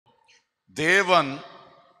தேவன்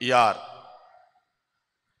யார்?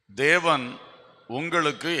 தேவன்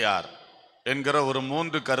உங்களுக்கு யார் என்கிற ஒரு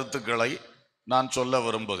 3 கருத்துக்களை நான் சொல்ல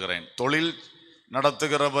விரும்புகிறேன். தொழில்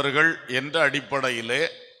நடத்துகிறவர்கள் என்ற அடிப்படையிலே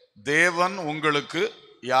தேவன் உங்களுக்கு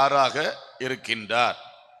யாராக இருக்கின்றார்?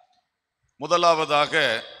 முதலாவதாக,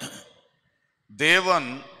 தேவன்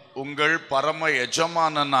உங்கள் பரம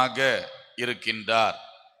எஜமானனாக இருக்கின்றார்.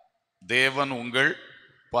 தேவன் உங்கள்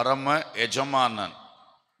பரம எஜமானன்.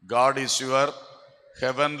 God is your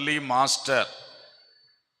heavenly master.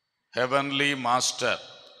 Heavenly master.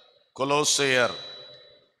 கொலோசையர்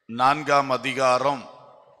 4ஆம் அதிகாரம்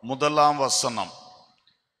 1ஆம் வசனம்.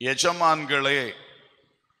 எஜமான்களே,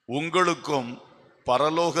 உங்களுக்கும்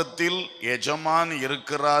பரலோகத்தில் எஜமான்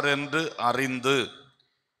இருக்கிறார் என்று அறிந்து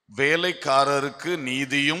வேலைக்காரருக்கு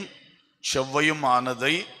நீதியும்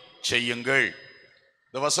செவ்வையுமானதை செய்யுங்கள்.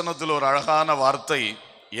 இந்த வசனத்தில் ஒரு அழகான வார்த்தை,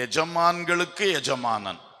 எஜமான்களுக்கு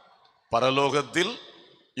எஜமானன் பரலோகத்தில்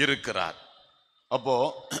இருக்கிறார். அப்போ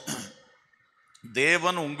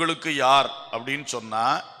தேவன் உங்களுக்கு யார் அப்படின்னு சொன்னா,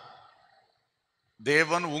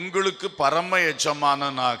 தேவன் உங்களுக்கு பரம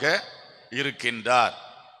எஜமானனாக இருக்கின்றார்.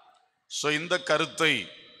 ஸோ இந்த கருத்தை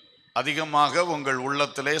அதிகமாக உங்கள்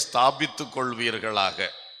உள்ளத்திலே ஸ்தாபித்துக் கொள்வீர்களாக.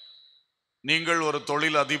 நீங்கள் ஒரு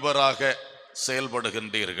தொழில் அதிபராக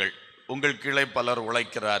செயல்படுகின்றீர்கள், உங்கள் கீழே பலர்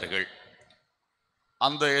உழைக்கிறார்கள்.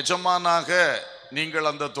 அந்த எஜமானாக நீங்கள்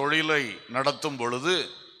அந்த தொழிலை நடத்தும் பொழுது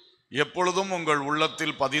எப்பொழுதும் உங்கள்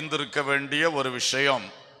உள்ளத்தில் பதிந்திருக்க வேண்டிய ஒரு விஷயம்,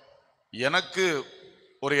 எனக்கு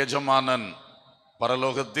ஒரு எஜமானன்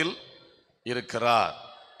பரலோகத்தில் இருக்கிறார்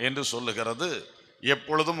என்று சொல்லுகிறது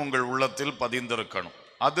எப்பொழுதும் உங்கள் உள்ளத்தில் பதிந்திருக்கணும்.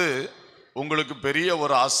 அது உங்களுக்கு பெரிய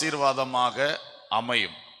ஒரு ஆசீர்வாதமாக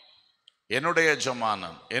அமையும். என்னுடைய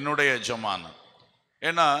எஜமானன், என்னுடைய எஜமானன்.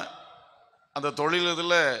 ஏன்னா அந்த தொழில்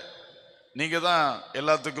இதில் நீங்கள் தான்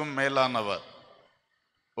எல்லாத்துக்கும் மேலானவர்.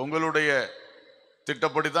 உங்களுடைய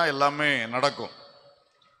திட்டப்படி தான் எல்லாமே நடக்கும்.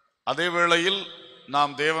 அதே வேளையில்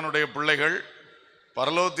நாம் தேவனுடைய பிள்ளைகள்,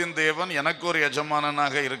 பரலோகத்தின் தேவன் எனக்கு ஒரு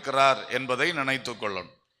எஜமானனாக இருக்கிறார் என்பதை நினைத்து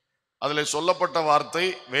கொள்ளணும். அதில் சொல்லப்பட்ட வார்த்தை,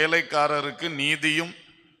 வேலைக்காரருக்கு நீதியும்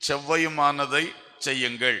செவ்வையுமானதை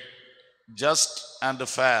செய்யுங்கள். Just and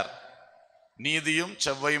fair. நீதியும்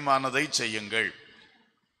செவ்வையுமானதை செய்யுங்கள்.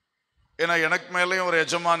 ஏன்னா எனக்கு மேலேயும் ஒரு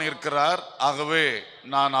எஜமான் இருக்கிறார். ஆகவே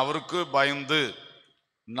நான் அவருக்கு பயந்து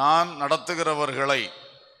நான் நடத்துகிறவர்களை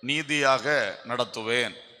நீதியாக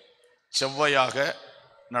நடத்துவேன், செவ்வையாக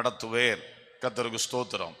நடத்துவேன். கர்த்தருக்கு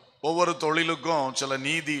ஸ்தோத்திரம். ஒவ்வொரு தொழிலுக்கும் சில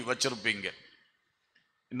நீதி வச்சிருப்பீங்க.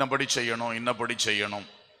 இன்னபடி செய்யணும், இன்னபடி செய்யணும்.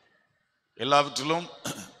 எல்லாவற்றிலும்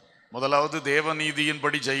முதலாவது தேவ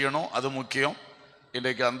நீதியின்படி செய்யணும், அது முக்கியம்.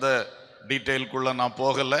 இன்றைக்கு அந்த டீட்டெயிலுக்குள்ள நான்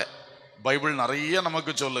போகலை. பைபிள் நிறைய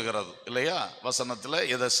நமக்கு சொல்லுகிறது இல்லையா? வசனத்தில்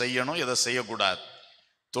எதை செய்யணும், எதை செய்யக்கூடாது,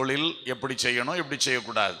 தொழில் எப்படி செய்யணும், எப்படி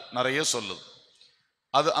செய்யக்கூடாது, நிறைய சொல்லுது.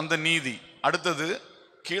 அது அந்த நீதி. அடுத்தது,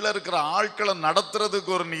 கீழே இருக்கிற ஆட்களை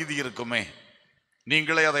நடத்துறதுக்கு ஒரு நீதி இருக்குமே.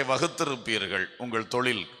 நீங்களே அதை வகுத்திருப்பீர்கள். உங்கள்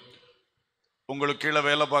தொழில், உங்களுக்கு கீழே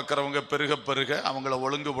வேலை பார்க்குறவங்க பெருக பெருக அவங்கள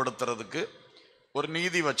ஒழுங்குபடுத்துறதுக்கு ஒரு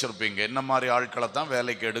நீதி வச்சிருப்பீங்க. இந்த மாதிரி ஆட்களை தான்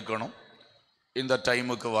வேலைக்கு எடுக்கணும், இந்த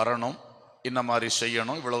டைமுக்கு வரணும், இந்த மாதிரி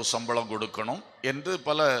செய்யணும், இவ்வளவு சம்பளம் கொடுக்கணும் என்று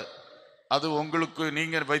பல, அது உங்களுக்கு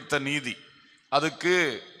நீங்கள் வைத்த நீதி. அதுக்கு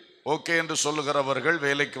ஓகே என்று சொல்லுகிறவர்கள்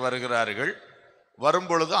வேலைக்கு வருகிறார்கள்.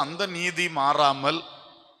 வரும்பொழுது அந்த நீதி மாறாமல்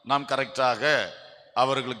நாம் கரெக்டாக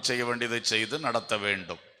அவர்களுக்கு செய்ய வேண்டியதை செய்து நடத்த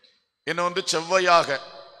வேண்டும். இன்னொன்று செவ்வையாக,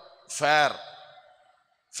 ஃபேர்.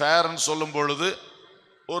 ஃபேர்ன்னு சொல்லும் பொழுது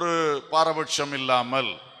ஒரு பாரபட்சம்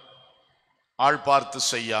இல்லாமல், ஆள் பார்த்து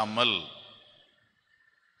செய்யாமல்,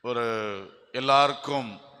 ஒரு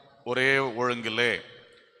எல்லாருக்கும் ஒரே ஒழுங்கிலே,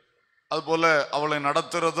 அதுபோல அவளை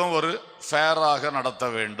நடத்துறதும் ஒரு ஃபேராக நடத்த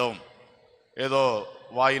வேண்டும். ஏதோ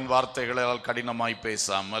வாயின் வார்த்தைகளால் கடினமாய்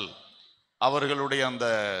பேசாமல், அவர்களுடைய அந்த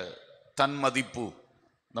தன்மதிப்பு,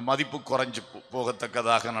 இந்த மதிப்பு குறைஞ்சு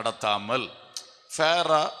போகத்தக்கதாக நடத்தாமல்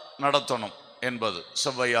ஃபேரா நடத்தணும் என்பது.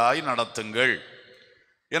 செவ்வையாய் நடத்துங்கள்.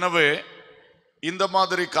 எனவே இந்த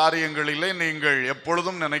மாதிரி காரியங்களிலே நீங்கள்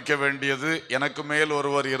எப்பொழுதும் நினைக்க வேண்டியது, எனக்கு மேல்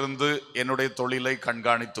ஒருவர் இருந்து என்னுடைய தொழிலை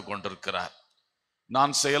கண்காணித்து கொண்டிருக்கிறார்,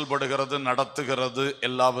 நான் செயல்படுகிறது நடத்துகிறது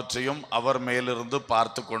எல்லாவற்றையும் அவர் மேலிருந்து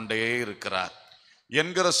பார்த்து கொண்டே இருக்கிறார்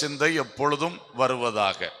என்கிற சிந்தை எப்பொழுதும்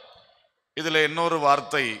வருவதாக. இதில் இன்னொரு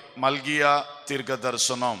வார்த்தை, மல்கியா தீர்க்க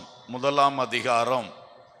தரிசனம் 1ஆம் அதிகாரம்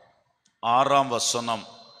 6ஆம் வசனம்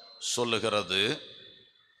சொல்லுகிறது,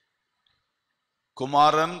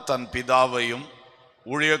 குமாரன் தன் பிதாவையும்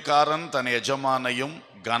ஊழியக்காரன் தன் எஜமானையும்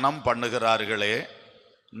கனம் பண்ணுகிறார்களே,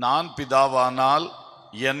 நான் பிதாவானால்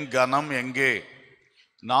என் கனம் எங்கே?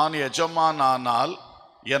 நான் எஜமானானால்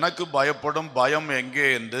எனக்கு பயப்படும் பயம் எங்கே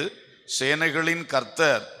என்று சேனைகளின்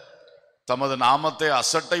கர்த்தர் தமது நாமத்தை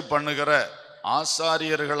அசட்டை பண்ணுகிற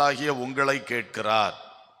ஆசாரியர்களாகிய உங்களை கேட்கிறார்.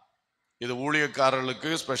 இது ஊழியக்காரர்களுக்கு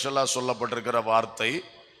ஸ்பெஷலா சொல்லப்பட்டிருக்கிற வார்த்தை.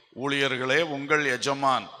 ஊழியர்களே, உங்கள்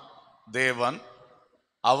எஜமான் தேவன்,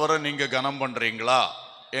 அவரை நீங்க கனம் பண்றீங்களா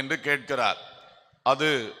என்று கேட்கிறார். அது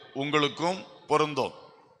உங்களுக்கும் பொருந்தும்.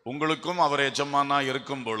 உங்களுக்கும் அவர் எஜமானா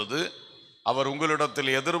இருக்கும் பொழுது அவர் உங்களிடத்தில்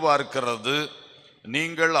எதிர்பார்க்கிறது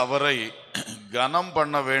நீங்கள் அவரை கனம்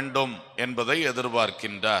பண்ண வேண்டும் என்பதை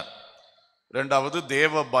எதிர்பார்க்கின்றார். இரண்டாவது,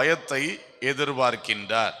 தேவ பயத்தை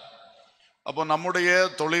எதிர்பார்க்கின்றார். அப்போ நம்முடைய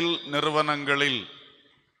தொழில் நிறுவனங்களில்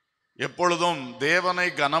எப்பொழுதும் தேவனை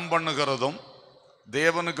கனம் பண்ணுகிறதும்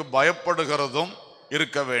தேவனுக்கு பயப்படுகிறதும்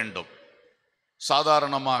இருக்க வேண்டும்.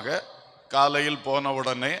 சாதாரணமாக காலையில்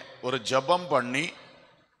போனவுடனே ஒரு ஜெபம் பண்ணி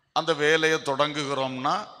அந்த வேலையை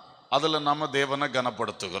தொடங்குகிறோம்னா அதில் நம்ம தேவனை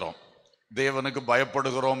கனப்படுத்துகிறோம், தேவனுக்கு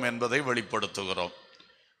பயப்படுகிறோம் என்பதை வெளிப்படுத்துகிறோம்.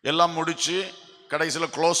 எல்லாம் முடித்து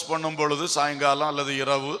கடைசியில் க்ளோஸ் பண்ணும் பொழுது சாயங்காலம் அல்லது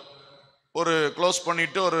இரவு ஒரு க்ளோஸ்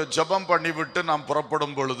பண்ணிட்டு ஒரு ஜெபம் பண்ணிவிட்டு நாம்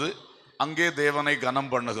புறப்படும் பொழுது அங்கே தேவனை கனம்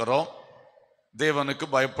பண்ணுகிறோம், தேவனுக்கு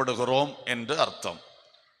பயப்படுகிறோம் என்று அர்த்தம்.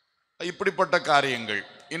 இப்படிப்பட்ட காரியங்கள்.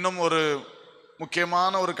 இன்னும் ஒரு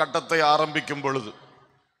முக்கியமான ஒரு கட்டத்தை ஆரம்பிக்கும் பொழுது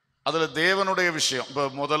அதில் தேவனுடைய விஷயம். இப்போ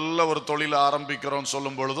முதல்ல ஒரு தொழில் ஆரம்பிக்கிறோம்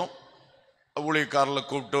சொல்லும் பொழுதும் ஊழியக்காரர்களை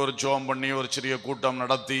கூப்பிட்டு ஒரு ஜெபம் பண்ணி ஒரு சிறிய கூட்டம்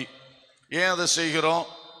நடத்தி ஏன் அதை செய்கிறோம்?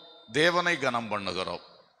 தேவனை கனம் பண்ணுகிறோம்,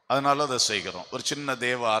 அதனால அதை செய்கிறோம். ஒரு சின்ன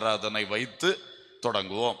தேவ ஆராதனை வைத்து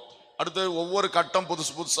தொடங்குவோம். அடுத்து ஒவ்வொரு கட்டம்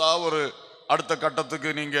புதுசு புதுசாக ஒரு அடுத்த கட்டத்துக்கு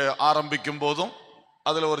நீங்கள் ஆரம்பிக்கும் போதும்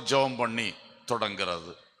அதில் ஒரு ஜெபம் பண்ணி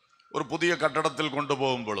தொடங்கிறது. ஒரு புதிய கட்டடத்தில் கொண்டு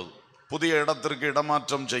போகும் பொழுது, புதிய இடத்திற்கு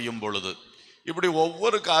இடமாற்றம் செய்யும் பொழுது, இப்படி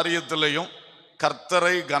ஒவ்வொரு காரியத்திலையும்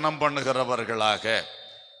கர்த்தரை கனம் பண்ணுகிறவர்களாக,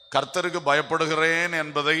 கர்த்தருக்கு பயப்படுகிறேன்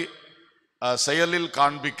என்பதை செயலில்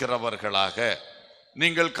காண்பிக்கிறவர்களாக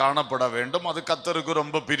நீங்கள் காணப்பட வேண்டும். அது கர்த்தருக்கு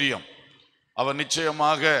ரொம்ப பிரியம். அவர்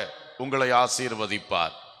நிச்சயமாக உங்களை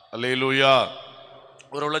ஆசீர்வதிப்பார். அல்லேலூயா.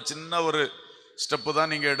 ஒருவேளை சின்ன ஒரு ஸ்டெப்பு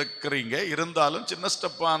தான் நீங்கள் எடுக்கிறீங்க, இருந்தாலும் சின்ன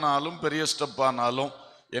ஸ்டெப்பானாலும் பெரிய ஸ்டெப்பானாலும்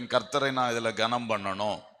என் கர்த்தரை நான் இதில் கனம்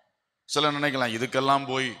பண்ணணும். சில நினைக்கலாம், இதுக்கெல்லாம்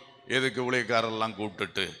போய் எதுக்கு ஊழியக்காரெல்லாம்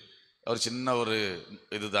கூப்பிட்டுட்டு, ஒரு சின்ன ஒரு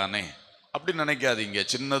இதுதானே, அப்படி நினைக்காதீங்க.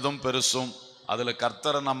 சின்னதும் பெருசும் அதில்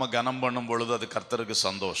கர்த்தரை நம்ம கனம் பண்ணும் பொழுது அது கர்த்தருக்கு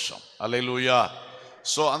சந்தோஷம். அல்லேலூயா.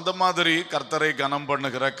 ஸோ அந்த மாதிரி கர்த்தரை கனம்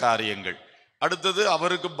பண்ணுகிற காரியங்கள். அடுத்தது,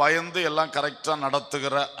 அவருக்கு பயந்து எல்லாம் கரெக்டாக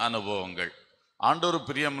நடத்துகிற அனுபவங்கள். ஆண்டவர்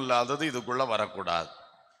பிரியம் இல்லாதது இதுக்குள்ள வரக்கூடாது.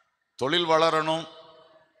 தொழில் வளரணும்,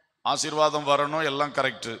 ஆசீர்வாதம் வரணும், எல்லாம்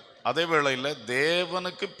கரெக்டு. அதே வேளையில்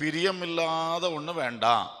தேவனுக்கு பிரியம் இல்லாத ஒன்று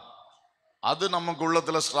வேண்டாம். அது நமக்கு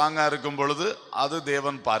உள்ளத்தில் ஸ்ட்ராங்காக இருக்கும் பொழுது அது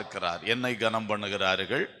தேவன் பார்க்கிறார். என்னை கனம்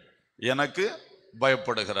பண்ணுகிறார்கள், எனக்கு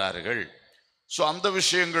பயப்படுகிறார்கள். ஸோ அந்த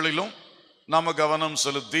விஷயங்களிலும் நாம் கவனம்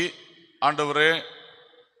செலுத்தி, ஆண்டவரே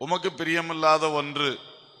உமக்கு பிரியமில்லாத ஒன்று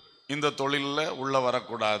இந்த தொழிலில் உள்ள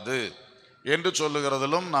வரக்கூடாது என்று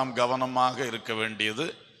சொல்லுகிறதிலும் நாம் கவனமாக இருக்க வேண்டியது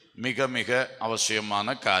மிக மிக அவசியமான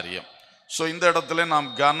காரியம். ஸோ இந்த இடத்துல நாம்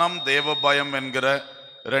கனம், தேவ பயம் என்கிற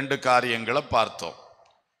ரெண்டு காரியங்களை பார்த்தோம்.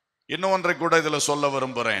 இன்னும் ஒன்றை கூட இதில் சொல்ல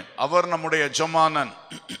விரும்புகிறேன். அவர் நம்முடைய எஜமானன்.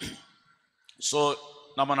 ஸோ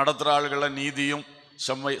நம்ம நடத்துகிற ஆளுகளை நீதியும்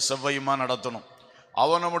செவ்வையுமா நடத்தணும்.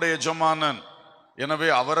 அவர் நம்முடைய எஜமானன், எனவே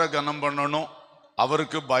அவரை கனம் பண்ணணும்,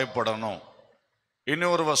 அவருக்கு பயப்படணும்.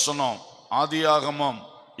 இன்னொரு வசனம், ஆதியாகமம்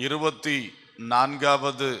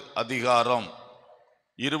 24வது அதிகாரம்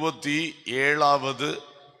 27வது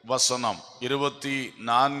வசனம்,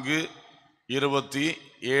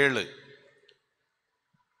 24:27.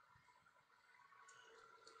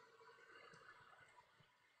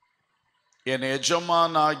 என்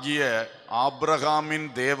எஜமானாகிய ஆபிரகாமின்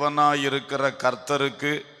தேவனாயிருக்கிற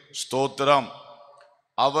கர்த்தருக்கு ஸ்தோத்திரம்.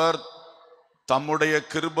 அவர் தம்முடைய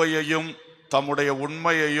கிருபையையும் தம்முடைய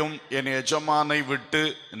உண்மையையும் என் எஜமானை விட்டு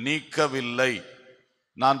நீக்கவில்லை.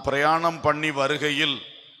 நான் பிரயாணம் பண்ணி வருகையில்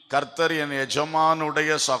கர்த்தர் என்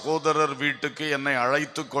எஜமானுடைய சகோதரர் வீட்டுக்கு என்னை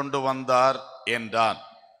அழைத்து கொண்டு வந்தார் என்றான்.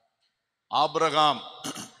 ஆபிரகாம்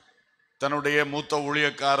தன்னுடைய மூத்த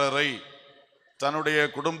ஊழியக்காரரை தன்னுடைய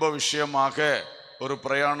குடும்ப விஷயமாக ஒரு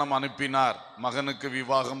பிரயாணம் அனுப்பினார், மகனுக்கு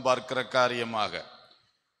விவாகம் பார்க்கிற காரியமாக.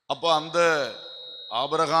 அப்போ அந்த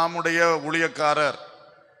ஆபிரகாமுடைய ஊழியக்காரர்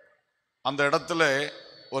அந்த இடத்துல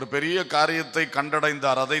ஒரு பெரிய காரியத்தை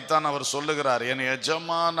கண்டடைந்தார். அதைத்தான் அவர் சொல்லுகிறார், என்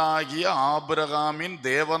எஜமானாகிய ஆபிரகாமின்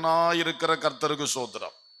தேவனாயிருக்கிற கர்த்தருக்கு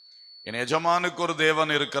ஸ்தோத்திரம். என் எஜமானுக்கு ஒரு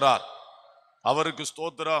தேவன் இருக்கிறார், அவருக்கு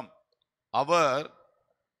ஸ்தோத்திரம். அவர்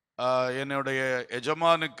என்னுடைய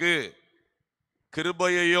எஜமானுக்கு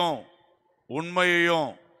கிருபையையும் உண்மையையும்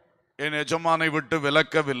என் எஜமானை விட்டு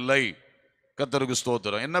விலக்கவில்லை. கர்த்தருக்கு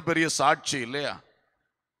ஸ்தோத்திரம். என்ன பெரிய சாட்சி இல்லையா?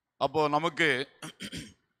 அப்போ நமக்கு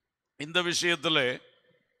இந்த விஷயத்திலே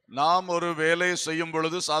நாம் ஒரு வேலை செய்யும்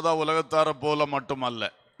பொழுது சாதா உலகத்தார போல மட்டுமல்ல,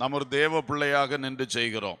 நாம் ஒரு தேவ பிள்ளையாக நின்று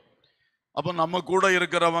செய்கிறோம். அப்ப நம்ம கூட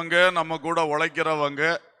இருக்கிறவங்க, நம்ம கூட உழைக்கிறவங்க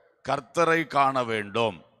கர்த்தரை காண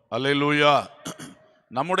வேண்டும். அல்லேலூயா.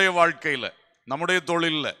 நம்முடைய வாழ்க்கையில, நம்முடைய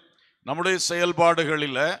தொழில்ல, நம்முடைய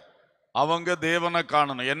செயல்பாடுகளில அவங்க தேவனை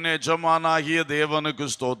காணணும். என் எஜமானாகிய தேவனுக்கு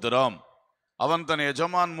ஸ்தோத்திரம். அவன் தன்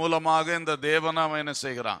எஜமான் மூலமாக இந்த தேவனை அவன் என்ன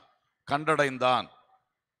செய்கிறான்? கண்டடைந்தான்.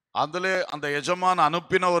 அதிலே அந்த எஜமான்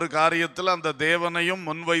அனுப்பின ஒரு காரியத்தில் அந்த தேவனையும்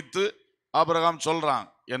முன்வைத்து ஆபிரகாம் சொல்றான்,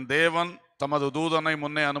 என் தேவன் தமது தூதனை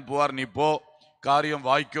முன்னே அனுப்புவார், நீ போ, காரியம்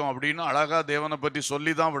வாய்க்கும் அப்படின்னு அழகா தேவனை பற்றி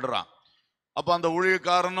சொல்லி தான் விடுறான். அப்ப அந்த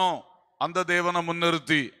ஊழியக்காரனும் அந்த தேவனை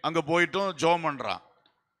முன்னிறுத்தி அங்க போயிட்டும் ஜெபம் பண்றான்.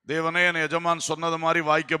 தேவனே என் எஜமான் சொன்னது மாதிரி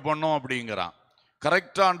வாய்க்க பண்ணும் அப்படிங்கிறான்.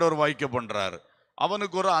 கரெக்டா ஆண்டவர் வாய்க்க பண்றாரு.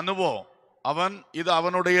 அவனுக்கு ஒரு அனுபவம். இது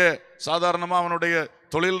அவனுடைய சாதாரணமா அவனுடைய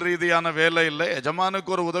தொழில் ரீதியான வேலை இல்லை, எஜமானுக்கு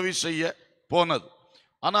ஒரு உதவி செய்ய போனது.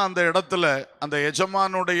 ஆனா அந்த இடத்துல அந்த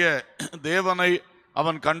எஜமானுடைய தேவனை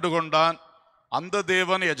அவன் கண்டுகொண்டான். அந்த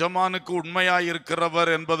தேவன் எஜமானுக்கு உண்மையாய்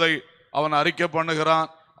இருக்கிறவர் என்பதை அவன் அறிக்கை பண்ணுகிறான்.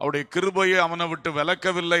 அவருடைய கிருபையை அவனை விட்டு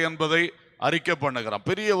விலக்கவில்லை என்பதை அறிக்கை பண்ணுகிறான்.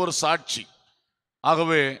 பெரிய ஒரு சாட்சி.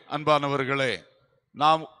 ஆகவே அன்பானவர்களே,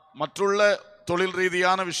 நாம் மற்றுள்ள தொழில்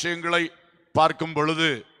ரீதியான விஷயங்களை பார்க்கும் பொழுது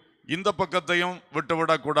இந்த பக்கத்தையும்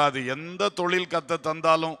விட்டுவிடக்கூடாது. எந்த தொழில் கத்த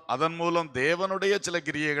தந்தாலும் அதன் மூலம் தேவனுடைய சில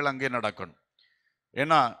கிரியைகள் அங்கே நடக்கணும்.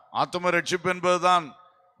 ஏன்னா ஆத்தும ரட்சிப்பு என்பதுதான்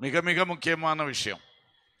மிக மிக முக்கியமான விஷயம்.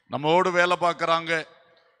 நம்மோடு வேலை பார்க்குறாங்க,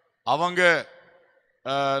 அவங்க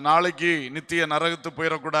நாளைக்கு நித்திய நரகத்து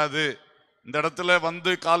போயிடக்கூடாது. இந்த இடத்துல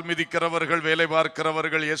வந்து கால் மிதிக்கிறவர்கள், வேலை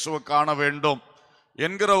பார்க்கிறவர்கள் இயேசுவை காண வேண்டும்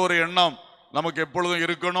என்கிற ஒரு எண்ணம் நமக்கு எப்பொழுதும்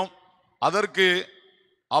இருக்கணும். அதற்கு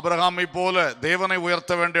ஆபிரகாமை போல தேவனை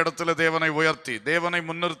உயர்த்த வேண்டிய இடத்துல தேவனை உயர்த்தி, தேவனை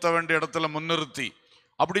முன்னிறுத்த வேண்டிய இடத்துல முன்னிறுத்தி,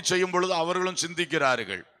 அப்படி செய்யும் பொழுது அவர்களும்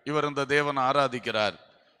சிந்திக்கிறார்கள், இவர் இந்த தேவனை ஆராதிக்கிறார்,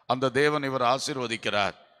 அந்த தேவன் இவர்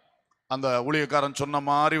ஆசீர்வதிக்கிறார். அந்த ஊழியக்காரன் சொன்ன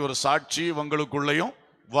மாதிரி ஒரு சாட்சி இவங்களுக்குள்ளேயும்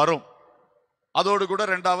வரும். அதோடு கூட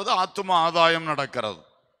இரண்டாவது ஆத்தும ஆதாயம் நடக்கிறது.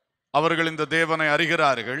 அவர்கள் இந்த தேவனை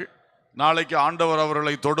அறிகிறார்கள். நாளைக்கு ஆண்டவர்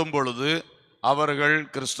அவர்களை தொடும் பொழுது அவர்கள்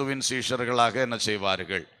கிறிஸ்துவின் சீஷர்களாக என்ன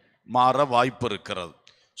செய்வார்கள்? மாற வாய்ப்பு இருக்கிறது.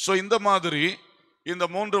 ஸோ இந்த மாதிரி இந்த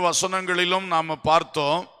 3 வசனங்களிலும் நாம்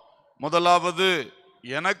பார்த்தோம். முதலாவது,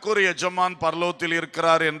 எனக்கு ஒரு எஜமான் பரலோகத்தில்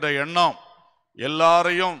இருக்கிறார் என்ற எண்ணம்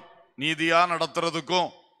எல்லாரையும் நீதியா நடத்துறதுக்கும்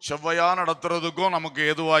செவ்வையா நடத்துறதுக்கும் நமக்கு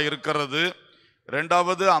ஏதுவா இருக்கிறது.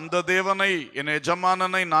 இரண்டாவது, அந்த தேவனை, என்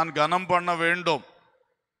எஜமானனை நான் கனம் பண்ண வேண்டும்.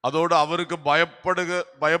 அதோடு அவருக்கு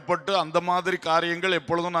பயப்பட்டு அந்த மாதிரி காரியங்கள்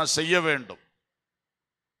எப்பொழுதும் நான் செய்ய வேண்டும்.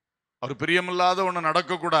 அவர் பிரியமில்லாத ஒன்று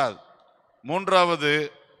நடக்கக்கூடாது. மூன்றாவது,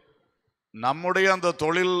 நம்முடைய அந்த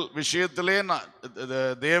தொழில் விஷயத்திலே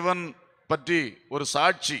தேவன் பற்றி ஒரு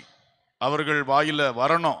சாட்சி அவர்கள் வாயில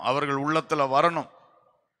வரணும், அவர்கள் உள்ளத்துல வரணும்.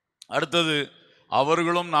 அடுத்தது,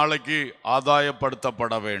 அவர்களும் நாளைக்கு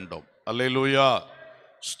ஆதாயப்படுத்தப்பட வேண்டும். அல்லேலூயா,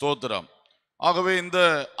 ஸ்தோத்திரம். ஆகவே இந்த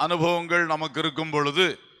அனுபவங்கள் நமக்கு இருக்கும் பொழுது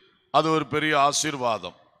அது ஒரு பெரிய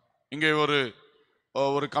ஆசீர்வாதம். இங்கே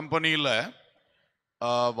ஒரு கம்பெனியில்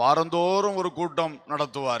வாரந்தோறும் ஒரு கூட்டம்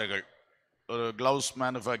நடத்துவார்கள். ஒரு கிளவுஸ்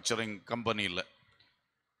மேனுஃபேக்சரிங் கம்பெனியில்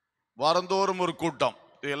வாரந்தோறும் ஒரு கூட்டம்.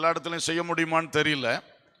 இது எல்லா இடத்துலையும் செய்ய முடியுமான்னு தெரியல,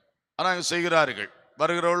 ஆனால் செய்கிறார்கள்.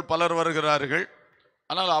 வருகிறவர்கள் பலர் வருகிறார்கள்.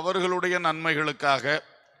 ஆனால் அவர்களுடைய நன்மைகளுக்காக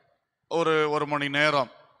ஒரு மணி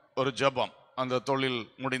நேரம் ஒரு ஜெபம், அந்த தொழில்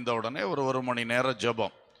முடிந்தவுடனே ஒரு மணி நேரம்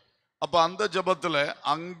ஜெபம். அப்போ அந்த ஜெபத்தில்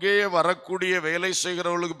அங்கே வரக்கூடிய வேலை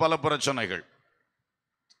செய்கிறவர்களுக்கு பல பிரச்சனைகள்.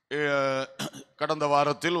 கடந்த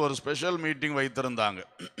வாரத்தில் ஒரு ஸ்பெஷல் மீட்டிங் வைத்திருந்தாங்க.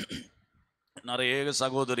 நிறைய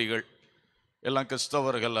சகோதரிகள், எல்லாம்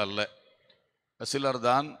கிறிஸ்தவர்கள் அல்ல, சிலர்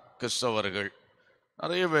தான் கிறிஸ்தவர்கள்,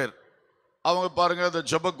 நிறைய பேர். அவங்க பாருங்க, அந்த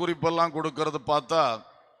ஜெப குறிப்பெல்லாம் கொடுக்கறது பார்த்தா,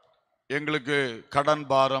 எங்களுக்கு கடன்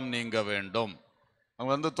பாரம் நீங்க வேண்டும்.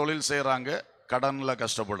 அவங்க வந்து தொழில் செய்கிறாங்க, கடனில்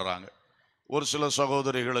கஷ்டப்படுறாங்க. ஒரு சில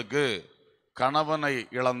சகோதரிகளுக்கு கணவனை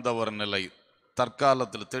இழந்த ஒரு நிலை,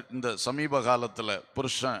 தற்காலத்தில் இந்த சமீப காலத்தில்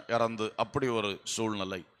புருஷன் இறந்து அப்படி ஒரு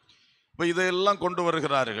சூழ்நிலை. இப்போ இதையெல்லாம் கொண்டு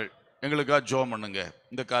வருகிறார்கள். எங்களுக்காக ஜெபம் பண்ணுங்க,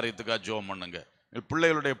 இந்த காரியத்துக்காக ஜெபம் பண்ணுங்க,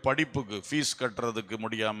 பிள்ளைகளுடைய படிப்புக்கு ஃபீஸ் கட்டுறதுக்கு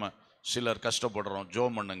முடியாமல் சிலர் கஷ்டப்படுறோம்,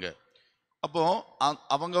 ஜெபம் பண்ணுங்க. அப்போ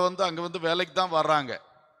அவங்க வந்து அங்கே வந்து வேலைக்கு தான் வர்றாங்க,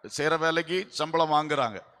 செய்கிற வேலைக்கு சம்பளம்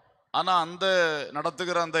வாங்குறாங்க. ஆனால் அந்த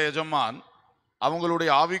நடத்துகிற அந்த எஜமான் அவங்களுடைய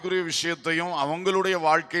ஆவிக்குரிய விஷயத்தையும் அவங்களுடைய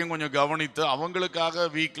வாழ்க்கையும் கொஞ்சம் கவனித்து அவங்களுக்காக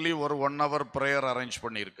வீக்லி ஒரு 1 hour ப்ரேயர் அரேஞ்ச்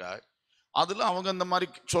பண்ணியிருக்காங்க. அதில் அவங்க இந்த மாதிரி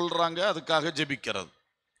சொல்கிறாங்க, அதுக்காக ஜெபிக்கிறது.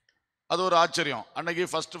 அது ஒரு ஆச்சரியம். அன்னைக்கு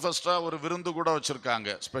ஃபஸ்ட்டாக ஒரு விருந்து கூட வச்சுருக்காங்க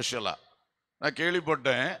ஸ்பெஷலாக. நான்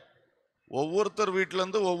கேள்விப்பட்டேன், ஒவ்வொருத்தர்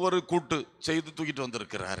வீட்டிலேருந்து ஒவ்வொரு கூட்டு செய்து தூக்கிட்டு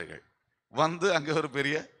வந்திருக்கிறார்கள். வந்து அங்கே ஒரு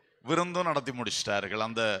பெரிய விருந்தும் நடத்தி முடிச்சிட்டார்கள்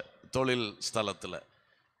அந்த தொழில் ஸ்தலத்தில்.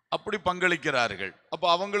 அப்படி பங்களிக்கிறார்கள். அப்போ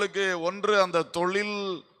அவங்களுக்கு ஒன்று அந்த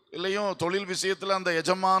தொழில் விஷயத்தில் அந்த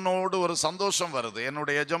எஜமானோடு ஒரு சந்தோஷம் வருது.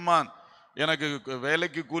 என்னுடைய எஜமான் எனக்கு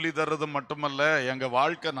வேலைக்கு கூலி தர்றது மட்டுமல்ல, எங்கள்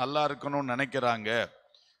வாழ்க்கை நல்லா இருக்கணும்னு நினைக்கிறாங்க.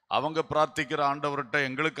 அவங்க பிரார்த்திக்கிற ஆண்டவர்கிட்ட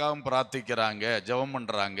எங்களுக்காகவும் பிரார்த்திக்கிறாங்க, ஜெபம்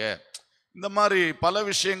பண்ணுறாங்க. இந்த மாதிரி பல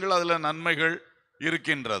விஷயங்கள் அதில் நன்மைகள்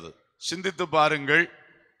இருக்கின்றது. சிந்தித்து பாருங்கள்.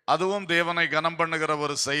 அதுவும் தேவனை கனம் பண்ணுகிற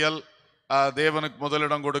ஒரு செயல், தேவனுக்கு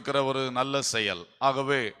முதலிடம் கொடுக்கிற ஒரு நல்ல செயல்.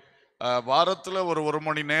 ஆகவே வாரத்தில் ஒரு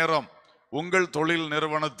மணி நேரம் உங்கள் தொழில்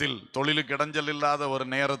நிறுவனத்தில் தொழிலுக்கு இடைஞ்சல் இல்லாத ஒரு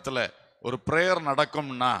நேரத்தில் ஒரு பிரேயர்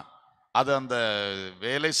நடக்கும்னா அது அந்த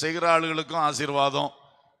வேலை செய்கிற ஆளுகளுக்கும் ஆசீர்வாதம்,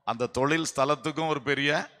 அந்த தொழில் ஸ்தலத்துக்கும் ஒரு பெரிய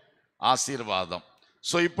ஆசீர்வாதம்.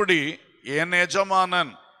 ஸோ இப்படி என்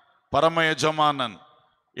எஜமானன் பரம எஜமானன்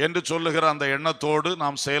என்று சொல்லுகிற அந்த எண்ணத்தோடு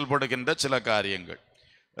நாம் செயல்படுகின்ற சில காரியங்கள்.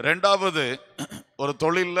 ரெண்டாவது, ஒரு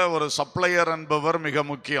தொழிலில் ஒரு சப்ளையர் என்பவர் மிக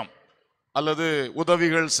முக்கியம். அல்லது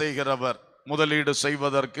உதவிகள் செய்கிறவர், முதலீடு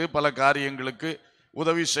செய்வதற்கு பல காரியங்களுக்கு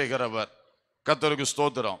உதவி செய்கிறவர். கர்த்தருக்கு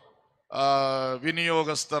ஸ்தோத்திரம்.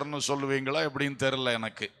 விநியோகஸ்தர்னு சொல்லுவீங்களா எப்படின்னு தெரியல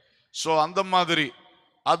எனக்கு. ஸோ அந்த மாதிரி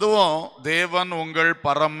அதுவும் தேவன் உங்கள்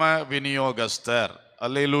பரம விநியோகஸ்தர்.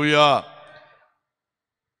 அல்லேலூயா.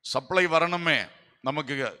 சப்ளை வரணுமே,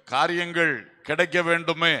 நமக்கு காரியங்கள் கிடைக்க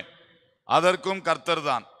வேண்டுமே, அதற்கும் கர்த்தர்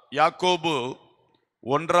தான். யாக்கோபு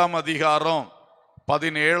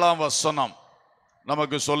 1:17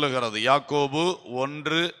 நமக்கு சொல்லுகிறது. யாக்கோபு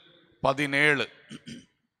 1:17,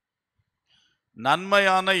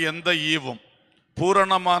 நன்மையான எந்த ஈவும்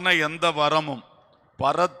பூரணமான எந்த வரமும்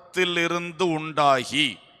பரத்திலிருந்து உண்டாகி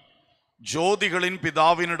ஜோதிகளின்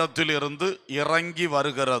பிதாவினிடத்தில் இருந்து இறங்கி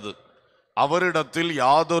வருகிறது. அவரிடத்தில்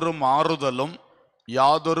யாதொரு மாறுதலும்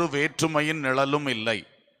யாதொரு வேற்றுமையின் நிழலும் இல்லை.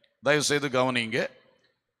 தயவுசெய்து கவனிங்க.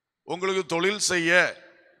 உங்களுக்கு தொழில் செய்ய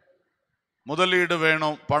முதலீடு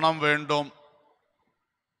வேணும், பணம் வேண்டும்.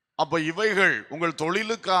 அப்ப இவைகள் உங்கள்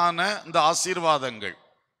தொழிலுக்கான இந்த ஆசீர்வாதங்கள்,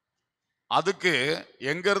 அதுக்கு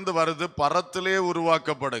எங்கிருந்து வருது? பரத்திலே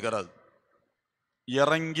உருவாக்கப்படுகிறது,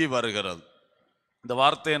 இறங்கி வருகிறது. இந்த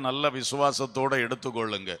வார்த்தையை நல்ல விசுவாசத்தோட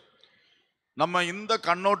எடுத்துக்கொள்ளுங்க. நம்ம இந்த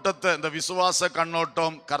கண்ணோட்டத்தை, இந்த விசுவாச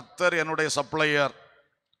கண்ணோட்டம், கர்த்தர் என்னுடைய supplier,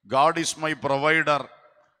 God is my provider,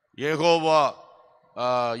 Jehovah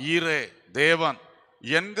ஈரே தேவன்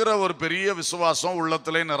என்கிற ஒரு பெரிய விசுவாசம்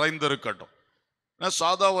உள்ளத்திலே நிறைந்திருக்கட்டும்.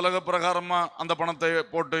 சாதா உலக பிரகாரமா அந்த பணத்தை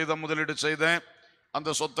போட்டு இதை முதலீடு செய்தேன், அந்த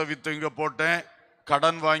சொத்தை வித்து இங்க போட்டேன்,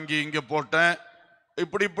 கடன் வாங்கி இங்க போட்டேன்,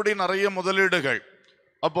 இப்படி நிறைய முதலீடுகள்.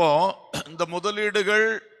 அப்போ இந்த முதலீடுகள்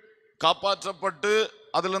காப்பாற்றப்பட்டு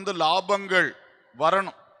அதுல இருந்து லாபங்கள்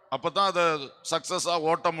வரணும், அப்பதான் அதை சக்சஸா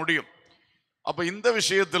ஓட்ட முடியும். அப்ப இந்த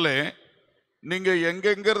விஷயத்துல நீங்க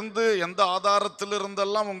எங்கெங்கிருந்து எந்த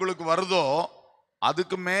ஆதாரத்திலிருந்தெல்லாம் உங்களுக்கு வருதோ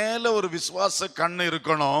அதுக்கு மேல ஒரு விசுவாச கண்ணு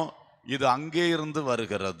இருக்கணும். இது அங்கே இருந்து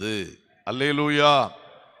வருகிறது. அல்லேலூயா.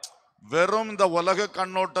 வெறும் இந்த உலக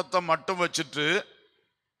கண்ணோட்டத்தை மட்டும் வச்சுட்டு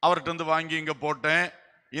அவர்கிட்ட இருந்து வாங்கி இங்க போட்டேன்,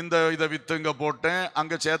 இதை வித்து இங்க போட்டேன்,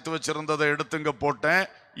 அங்க சேர்த்து வச்சிருந்ததை எடுத்து இங்க போட்டேன்,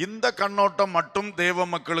 இந்த கண்ணோட்டம் மட்டும் தேவ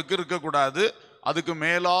மக்களுக்கு இருக்கக்கூடாது. அதுக்கு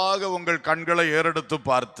மேலாக உங்கள் கண்களை ஏறெடுத்து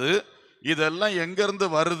பார்த்து இதெல்லாம் எங்கிருந்து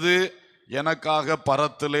வருது? எனக்காக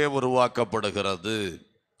பரத்திலே உருவாக்கப்படுகிறது.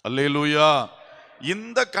 அல்லேலூயா.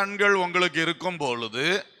 இந்த கண்கள் உங்களுக்கு இருக்கும் பொழுது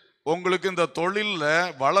உங்களுக்கு இந்த தொழில்ல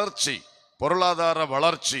வளர்ச்சி, பொருளாதார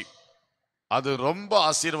வளர்ச்சி, அது ரொம்ப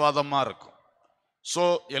ஆசீர்வாதமா இருக்கும். ஸோ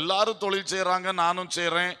எல்லாரும் தொழில் செய்யறாங்க, நானும்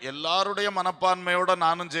செய்யறேன், எல்லாருடைய மனப்பான்மையோட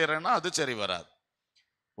நானும் செய்யறேன்னா அது சரி வராது.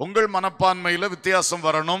 உங்கள் மனப்பான்மையில வித்தியாசம்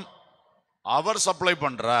வரணும். அவர் சப்ளை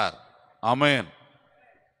பண்றார். ஆமென்.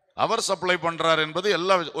 அவர் சப்ளை பண்றார் என்பது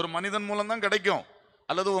எல்லா ஒரு மனிதன் மூலம் தான் கிடைக்கும்,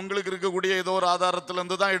 அல்லது உங்களுக்கு இருக்கக்கூடிய ஏதோ ஒரு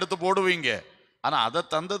ஆதாரத்திலிருந்து தான் எடுத்து போடுவீங்க. ஆனா அதை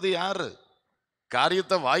தந்தது யாரு?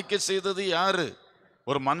 காரியத்தை வாய்க்க செய்தது யாரு?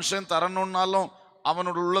 ஒரு மனுஷன் தரணும்னாலும்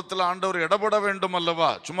அவனோட உள்ளத்துல ஆண்டவர் இடப்பட வேண்டும் அல்லவா?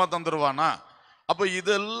 சும்மா தந்துருவானா? அப்ப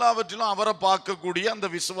இது எல்லாவற்றிலும் அவரை பார்க்கக்கூடிய அந்த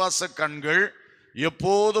விசுவாச கண்கள்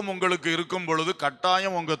எப்போதும் உங்களுக்கு இருக்கும் பொழுது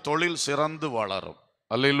கட்டாயம் உங்க தொழில் சிறந்து வளரும்.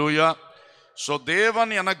 அல்லேலூயா. ஸோ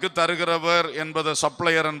தேவன் எனக்கு தருகிறவர் என்பதை,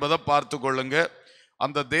 சப்ளையர் என்பதை பார்த்து கொள்ளுங்க.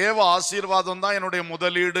 அந்த தேவ ஆசீர்வாதம் தான் என்னுடைய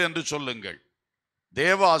முதலீடு என்று சொல்லுங்கள்.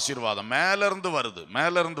 தேவ ஆசீர்வாதம் மேலிருந்து வருது,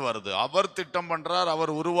 மேலிருந்து வருது. அவர் திட்டம் பண்றார்,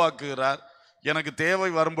 அவர் உருவாக்குகிறார். எனக்கு தேவை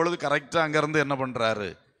வரும்பொழுது கரெக்டா அங்கிருந்து என்ன பண்றாரு?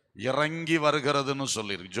 இறங்கி வருகிறதுன்னு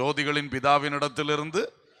சொல்லியிருக்கு. ஜோதிகளின் பிதாவினிடத்திலிருந்து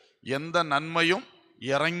எந்த நன்மையும்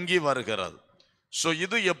இறங்கி வருகிறது. ஸோ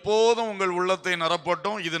இது எப்போதும் உங்கள் உள்ளத்தை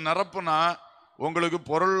நிரப்பட்டும். இது நிரப்புனா உங்களுக்கு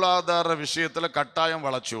பொருளாதார விஷயத்துல கட்டாயம்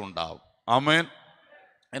வளர்ச்சி உண்டாகும். ஆமென்.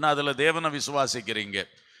 ஏன்னா அதுல தேவனை விசுவாசிக்கிறீங்க,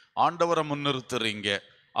 ஆண்டவரை முன்னிறுத்துறீங்க,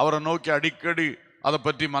 அவரை நோக்கி அடிக்கடி அதை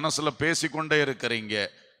பற்றி மனசுல பேசிக்கொண்டே இருக்கிறீங்க.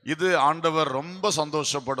 இது ஆண்டவர் ரொம்ப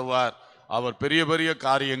சந்தோஷப்படுவார். அவர் பெரிய பெரிய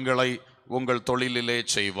காரியங்களை உங்கள் தொழிலிலே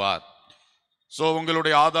செய்வார். ஸோ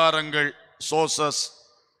உங்களுடைய ஆதாரங்கள், சோர்சஸ்,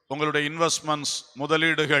 உங்களுடைய இன்வெஸ்ட்மெண்ட்ஸ்,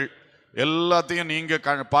 முதலீடுகள் எல்லாத்தையும் நீங்க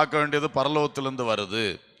பார்க்க வேண்டியது பரலோகத்திலிருந்து வருது.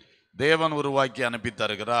 தேவன் உருவாக்கி அனுப்பி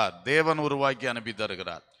தருகிறார். தேவன் உருவாக்கி அனுப்பி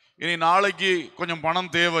தருகிறார். இனி நாளைக்கு கொஞ்சம்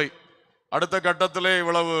பணம் தேவை, அடுத்த கட்டத்திலே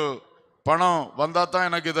இவ்வளவு பணம் வந்தா தான்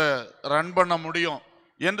எனக்கு இதை ரன் பண்ண முடியும்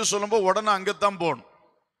என்று சொல்லும்போது உடனே அங்கத்தான் போகணும்.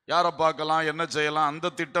 யாரை பார்க்கலாம், என்ன செய்யலாம்,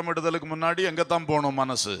 அந்த திட்டமிடுதலுக்கு முன்னாடி எங்கத்தான் போகணும்?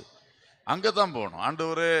 மனசு அங்கத்தான் போகணும்.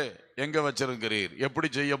 ஆண்டவரே எங்க வச்சிருக்கிறீர், எப்படி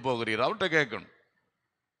செய்ய போகிறீர், அவர்கிட்ட கேட்கணும்.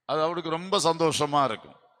 அது அவருக்கு ரொம்ப சந்தோஷமா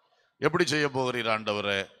இருக்கும். எப்படி செய்ய போகிறீர்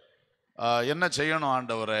ஆண்டவரே, என்ன செய்யணும்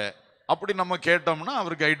ஆண்டவரே, அப்படி நம்ம கேட்டோம்னா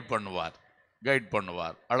அவர் கைட் பண்ணுவார்,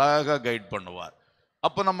 அழகாக கைட் பண்ணுவார்.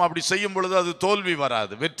 அப்போ நம்ம அப்படி செய்யும் பொழுது அது தோல்வி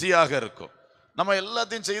வராது, வெற்றியாக இருக்கும். நம்ம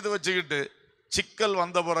எல்லாத்தையும் செய்து வச்சுக்கிட்டு சிக்கல்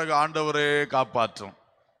வந்த பிறகு ஆண்டவரே காப்பாற்றும்,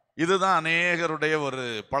 இதுதான் அநேகருடைய ஒரு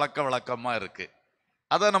பழக்க வழக்கமா இருக்கு.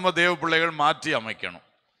 அதை நம்ம தேவ பிள்ளைகள் மாற்றி அமைக்கணும்.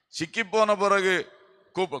 சிக்கி போன பிறகு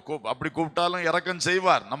அப்படி கூப்பிட்டாலும் இரக்கம்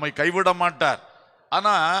செய்வார், நம்மை கைவிட மாட்டார்.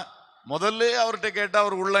 ஆனா முதல்ல அவர்கிட்ட கேட்டா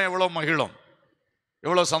அவர் உள்ள எவ்வளவு மகிழும்,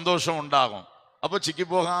 எவ்வளவு சந்தோஷம் உண்டாகும். அப்ப சிக்கி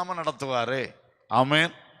போகாம நடத்துவாரே.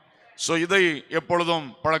 ஆமென். ஸோ இதை எப்பொழுதும்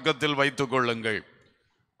பழக்கத்தில் வைத்துக் கொள்ளுங்கள்.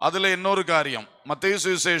 அதுல இன்னொரு காரியம், மத்தேயு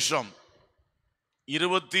சுவிசேஷம்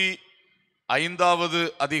 25வது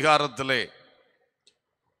அதிகாரத்திலே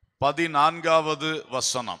 14வது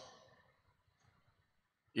வசனம்.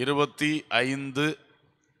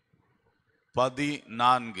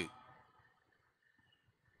 25:14.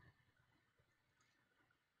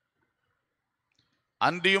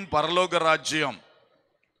 அன்றியும் பரலோக ராஜ்யம்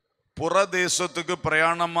புறதேசத்துக்கு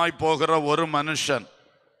பிரயாணமாய் போகிற ஒரு மனுஷன்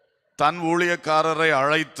தன் ஊழியக்காரரை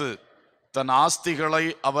அழைத்து தன் ஆஸ்திகளை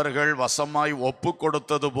அவர்கள் வசமாய் ஒப்பு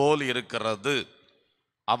கொடுத்தது போல் இருக்கிறது.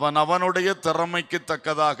 அவனுடைய திறமைக்கு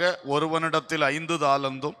தக்கதாக ஒருவனிடத்தில் 5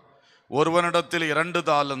 தாலந்தும், ஒருவனிடத்தில் 2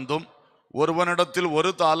 தாலந்தும், ஒருவனிடத்தில்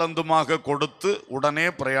 1 தாலந்துமாக கொடுத்து உடனே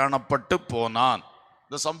பிரயாணப்பட்டு போனான்.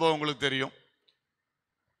 இந்த சம்பவம் உங்களுக்கு தெரியும்.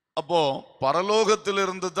 அப்போ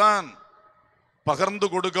பரலோகத்திலிருந்து தான் பகிர்ந்து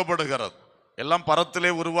கொடுக்கப்படுகிறது. எல்லாம் பரத்திலே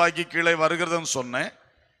உருவாகி கீழே வருகிறதுன்னு சொன்னேன்.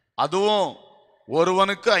 அதுவும்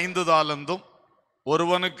ஒருவனுக்கு 5 தாலந்தும்,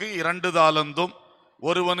 ஒருவனுக்கு 2 தாலந்தும்,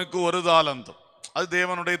 ஒருவனுக்கு 1 தாலந்தும். அது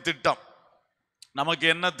தேவனுடைய திட்டம். நமக்கு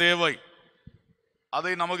என்ன தேவை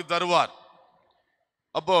அதை நமக்கு தருவார்.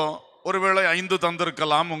 அப்போ ஒருவேளை 5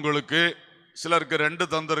 தந்திருக்கலாம், உங்களுக்கு சிலருக்கு 2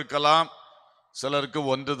 தந்திருக்கலாம், சிலருக்கு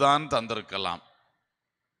 1 தான் தந்திருக்கலாம்.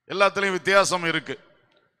 எல்லாத்துலயும் வித்தியாசம் இருக்கு.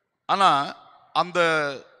 ஆனா அந்த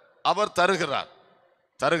அவர் தருகிறார்.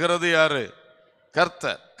 தருகிறது யாரு?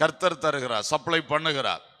 கர்த்தர் தருகிறார், சப்ளை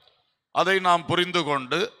பண்ணுகிறார். அதை நாம் புரிந்து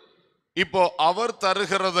கொண்டு இப்போ அவர்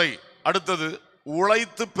தருகிறதை அடுத்தது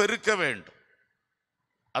உழைத்து பெருக்க வேண்டும்.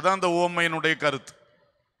 அதான் அந்த உவமையினுடைய கருத்து.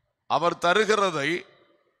 அவர் தருகிறதை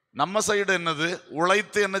நம்ம சைடு என்னது?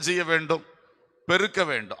 உழைத்து என்ன செய்ய வேண்டும்? பெருக்க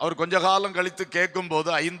வேண்டும். அவர் கொஞ்ச காலம் கழித்து கேட்கும் போது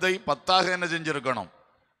 5ஐ 10ஆக என்ன செஞ்சிருக்கணும்?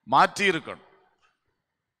 மாற்றி இருக்கணும்.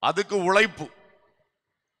 அதுக்கு உழைப்பு.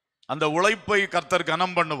 அந்த உழைப்பை கர்த்தர்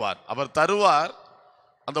கனம் பண்ணுவார். அவர் தருவார்.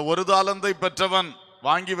 அந்த 1 தாலந்தை பெற்றவன்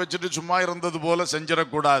வாங்கி வச்சுட்டு சும்மா இருந்தது போல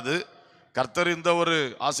செஞ்சிடக்கூடாது. கர்த்தர் இந்த ஒரு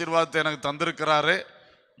ஆசீர்வாதத்தை எனக்கு தந்திருக்கிறாரே,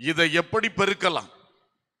 இதை எப்படி பெருக்கலாம்,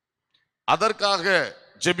 அதற்காக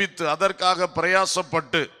ஜெபித்து, அதற்காக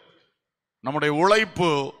பிரயாசப்பட்டு, நம்முடைய உழைப்பு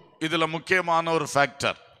இதுல முக்கியமான ஒரு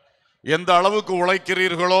ஃபேக்டர். எந்த அளவுக்கு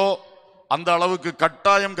உழைக்கிறீர்களோ அந்த அளவுக்கு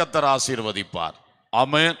கட்டாயம் கர்த்தர் ஆசீர்வதிப்பார்.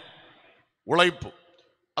 ஆமென். உழைப்பு,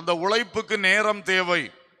 அந்த உழைப்புக்கு நேரம் தேவை,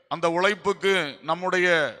 அந்த உழைப்புக்கு நம்முடைய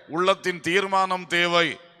உள்ளத்தின் தீர்மானம் தேவை,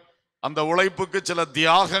 அந்த உழைப்புக்கு சில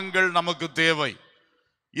தியாகங்கள் நமக்கு தேவை.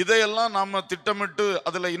 இதையெல்லாம் நாம திட்டமிட்டு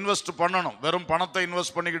அதுல இன்வெஸ்ட் பண்ணணும். வெறும் பணத்தை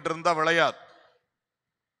இன்வெஸ்ட் பண்ணிக்கிட்டு இருந்தா விளையாது.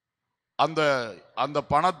 அந்த அந்த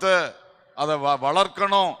பணத்தை அதை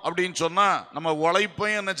வளர்க்கணும் அப்படின்னு சொன்னா நம்ம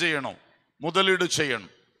உழைப்பையும் என்ன செய்யணும்? முதலீடு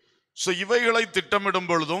செய்யணும். ஸோ இவைகளை திட்டமிடும்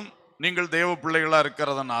பொழுதும் நீங்கள் தேவ பிள்ளைகளா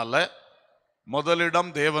இருக்கிறதுனால முதலிடம்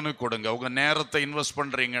தேவனுக்கு கொடுங்க. உங்க நேரத்தை இன்வெஸ்ட்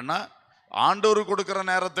பண்றீங்கன்னா ஆண்டவருக்கு கொடுக்கிற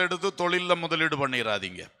நேரத்தை எடுத்து தொழில முதலீடு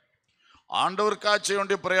பண்ணிடாதீங்க. ஆண்டவருக்காக செய்ய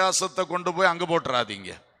வேண்டிய பிரயாசத்தை கொண்டு போய் அங்க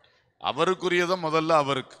போட்டுறாதீங்க. அவருக்குரியதை முதல்ல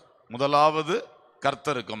அவருக்கு, முதலாவது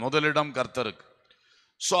கர்த்தருக்கு, முதலிடம் கர்த்தருக்கு.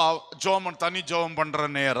 ஸோ ஜோமன், தனி ஜோம் பண்ற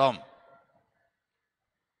நேரம்,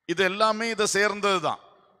 இது எல்லாமே இதை சேர்ந்தது தான்.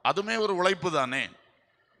 அதுமே ஒரு உழைப்பு தானே.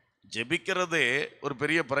 ஜெபிக்கிறதே ஒரு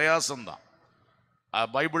பெரிய பிரயாசம் தான்.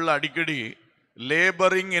 பைபிள்ல அடிக்கடி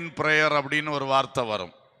லேபரிங் இன் பிரேயர் அப்படின்னு ஒரு வார்த்தை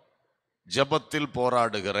வரும். ஜெபத்தில்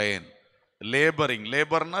போராடுகிறேன். லேபரிங்,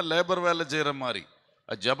 லேபர்னா லேபர் வேலை செய்யற மாதிரி.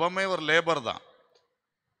 ஜெபமே ஒரு லேபர் தான்.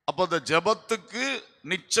 அப்போ இந்த ஜெபத்துக்கு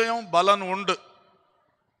நிச்சயம் பலன் உண்டு.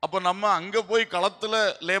 அப்போ நம்ம அங்க போய் களத்துல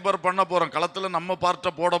லேபர் பண்ண போறோம், களத்துல நம்ம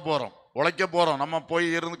பார்ட்ட போட போறோம், உழைக்க போறோம். நம்ம போய்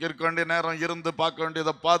இருக்க வேண்டிய நேரம் இருந்து பார்க்க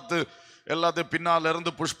வேண்டியதை பார்த்து எல்லாத்தையும் பின்னால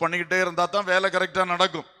இருந்து புஷ் பண்ணிக்கிட்டே இருந்தா தான் வேலை கரெக்டா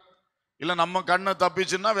நடக்கும். இல்ல நம்ம கண்ணை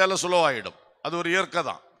தப்பிச்சுன்னா வேலை சுலவாயிடும். அது ஒரு இயற்கை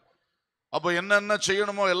தான். அப்போ என்னென்ன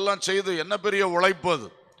செய்யணுமோ எல்லாம் செய்து, என்ன பெரிய உழைப்பு அது.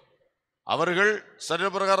 அவர்கள்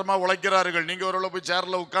சரியபிரகாரமா உழைக்கிறார்கள், நீங்க ஒரு போய்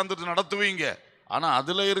சேர்ல உட்கார்ந்துட்டு நடத்துவீங்க. ஆனா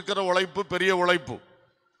அதுல இருக்கிற உழைப்பு பெரிய உழைப்பு.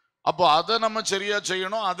 அப்போ அதை நம்ம சரியா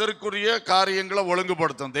செய்யணும். அதற்குரிய காரியங்களை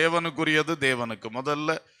ஒழுங்குபடுத்தும். தேவனுக்குரியது தேவனுக்கு.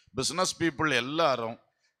 முதல்ல பிசினஸ் பீப்புள் எல்லாரும்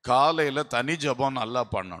காலையில தனி ஜபம் நல்லா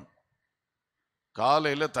பண்ணணும்.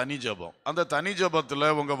 காலையில தனி ஜபம். அந்த தனி ஜபத்துல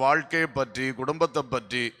உங்க வாழ்க்கையை பற்றி, குடும்பத்தை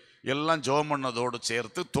பற்றி எல்லாம் ஜெபம் பண்ணதோடு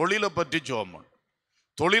சேர்த்து தொழிலை பற்றி ஜெபம் பண்ணணும்.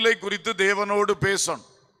 தொழிலை குறித்து தேவனோடு பேசணும்.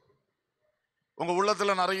 உங்க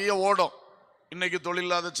உள்ளத்துல நிறைய ஓடும், இன்னைக்கு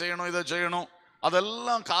தொழில் அதை செய்யணும், இதை செய்யணும்.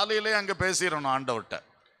 அதெல்லாம் காலையிலே அங்க பேசிடணும் ஆண்டவர்கிட்ட.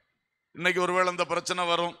 இன்னைக்கு ஒருவேளை அந்த பிரச்சனை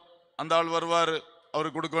வரும், அந்த ஆள் வருவார்,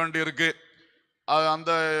 அவருக்கு கொடுக்க வேண்டி இருக்கு,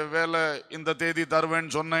 அந்த வேலை இந்த தேதி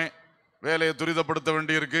தருவேன்னு சொன்னேன், வேலையை துரிதப்படுத்த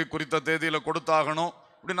வேண்டி இருக்கு, குறித்த தேதியில கொடுத்தாகணும்.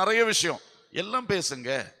 இப்படி நிறைய விஷயம் எல்லாம் பேசுங்க.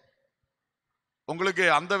 உங்களுக்கு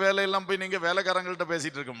அந்த வேலையெல்லாம் போய் நீங்க வேலைக்காரங்கள்ட்ட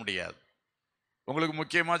பேசிட்டு இருக்க முடியாது. உங்களுக்கு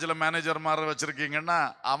முக்கியமா சில மேனேஜர் மாதிரி வச்சிருக்கீங்கன்னா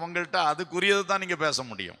அவங்கள்ட்ட அதுக்குரியது தான் நீங்க பேச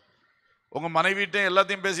முடியும். உங்க மனைவிட்டையும்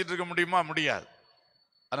எல்லாத்தையும் பேசிட்டு இருக்க முடியுமா? முடியாது.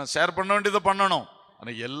 ஆனா ஷேர் பண்ண வேண்டியதை பண்ணணும்.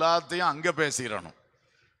 ஆனா எல்லாத்தையும் அங்க பேசிடணும்.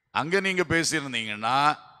 அங்க நீங்க பேசியிருந்தீங்கன்னா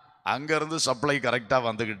அங்க இருந்து சப்ளை கரெக்டா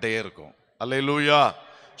வந்துகிட்டே இருக்கும். அல்லேலூயா.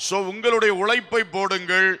 சோ உங்களுடைய உழைப்பை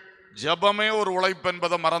போடுங்கள். ஜெபமே ஒரு உழைப்பு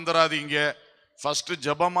என்பதை மறந்துடாதீங்க. ஃபர்ஸ்ட்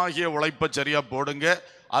ஜெபமாகிய உழைப்பை சரியா போடுங்க.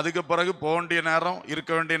 அதுக்கு பிறகு போக வேண்டிய நேரம்,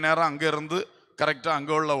 இருக்க வேண்டிய நேரம் அங்க இருந்து கரெக்டா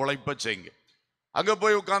அங்க உள்ள உழைப்பை செய்யுங்க. அங்க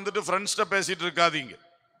போய் உட்கார்ந்துட்டு ஃப்ரெண்ட்ஸ்ட பேசிட்டு இருக்காதீங்க.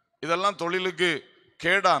 இதெல்லாம் தொழிலுக்கு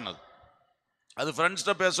கேடானது. அது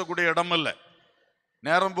ஃப்ரெண்ட்ஸ்ட பேசக்கூடிய இடம் இல்லை,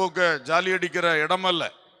 நேரம் போக்க ஜாலி அடிக்கிற இடம் அல்ல.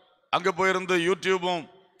 அங்க போயிருந்து யூடியூபும்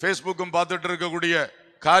ஃபேஸ்புக்கும் பார்த்துட்டு இருக்கக்கூடிய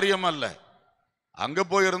காரியம் அல்ல. அங்க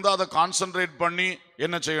போயிருந்து அதை கான்சென்ட்ரேட் பண்ணி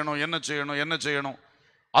என்ன செய்யணும், என்ன செய்யணும், என்ன செய்யணும்.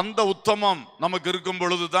 அந்த உத்தமம் நமக்கு இருக்கும்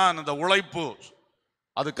பொழுதுதான் இந்த உழைப்பு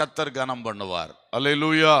அது கர்த்தர் கனம் பண்ணுவார்.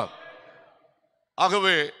 அல்லேலூயா.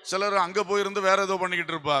 ஆகவே சிலர் அங்க போயிருந்து வேற ஏதோ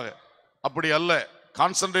பண்ணிக்கிட்டு இருப்பாங்க. அப்படி அல்ல,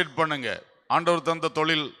 கான்சென்ட்ரேட் பண்ணுங்க. ஆண்டவர் தந்த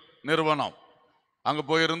தொழில் நிறுவனம், அங்க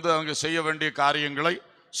போயிருந்து அங்க செய்ய வேண்டிய காரியங்களை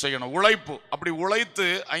செய்யணும். உழைப்பு. அப்படி உழைத்து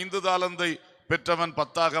 5 தாலந்தை பெற்றவன்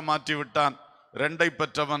 10ஆக மாற்றி விட்டான், 2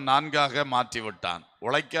 பெற்றவன் 4ஆக மாற்றி விட்டான்.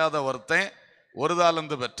 உழைக்காத ஒருத்தன் 1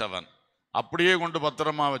 தாலந்து பெற்றவன் அப்படியே கொண்டு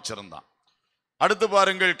பத்திரமா வச்சிருந்தான். அடுத்து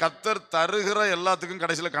பாருங்கள், கர்த்தர் தருகிற எல்லாத்துக்கும்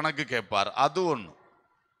கடைசியில் கணக்கு கேட்பார். அது ஒண்ணு.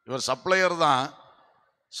 இவர் சப்ளையர் தான்,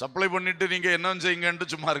 சப்ளை பண்ணிட்டு நீங்க என்ன செய்யுங்கன்ட்டு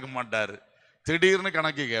சும்மா இருக்க மாட்டாரு, திடீர்னு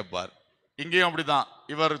கணக்கு கேட்பார். இங்கேயும் அப்படிதான்.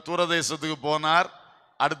 இவர் தூரதேசத்துக்கு போனார்.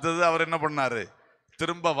 அடுத்தது அவர் என்ன பண்ணாரு,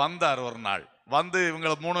 திரும்ப வந்தார். ஒரு நாள் வந்து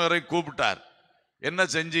இவங்களை 3 பேரையும் கூப்பிட்டார். என்ன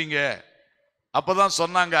செஞ்சீங்க? அப்பதான்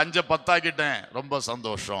சொன்னாங்க, 5 10 ஆக்கிட்டேன், ரொம்ப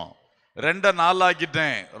சந்தோஷம். 2 4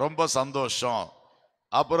 ஆக்கிட்டேன், ரொம்ப சந்தோஷம்.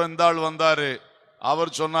 அப்புறம் இந்த ஆள் வந்தாரு. அவர்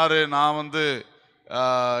சொன்னாரு, நான் வந்து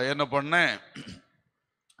என்ன பண்ணேன்,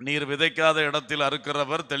 நீர் விதைக்காத இடத்தில்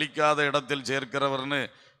அறுக்கிறவர், தெளிக்காத இடத்தில் சேர்க்கிறவர்னு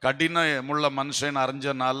கடினமுள்ள மனுஷன்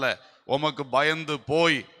அறிஞ்சனால உமக்கு பயந்து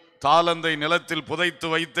போய் தாளந்தை நிலத்தில் புதைத்து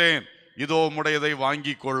வைத்தேன், இதோ உம்முடையதை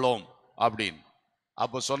வாங்கி கொள்ளோம் அப்படின்னு.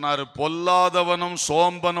 அப்ப சொன்னாரு, பொல்லாதவனும்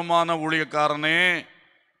சோம்பனுமான ஊழியக்காரனே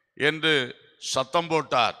என்று சத்தம்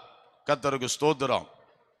போட்டார். கர்த்தருக்கு ஸ்தோத்திரம்.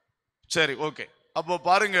 சரி, ஓகே. அப்போ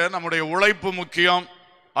பாருங்க, நம்முடைய உழைப்பு முக்கியம்.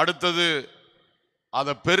 அடுத்தது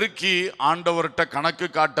அதை பெருக்கி ஆண்டவர்கிட்ட கணக்கு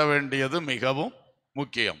காட்ட வேண்டியது மிகவும்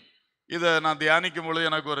முக்கியம். இதை நான் தியானிக்கும் பொழுது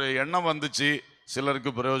எனக்கு ஒரு எண்ணம் வந்துச்சு,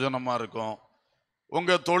 சிலருக்கு பிரயோஜனமா இருக்கும்.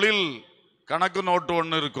 உங்க தொழில் கணக்கு நோட்டு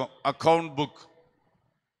ஒன்று இருக்கும், அக்கவுண்ட் புக்.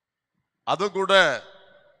 அது கூட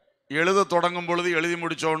எழுத தொடங்கும் பொழுது எழுதி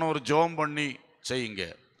முடிச்சோன்னு ஒரு ஜெபம் பண்ணி செய்யுங்க,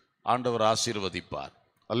 ஆண்டவர் ஆசீர்வதிப்பார்.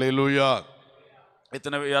 அல்லேலூயா.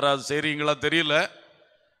 இத்தனை யாராவது செய்றீங்களா தெரியல.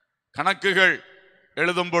 கணக்குகள்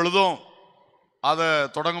எழுதும் பொழுதும் அதை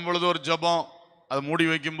தொடங்கும் பொழுது ஒரு ஜெபம், அதை மூடி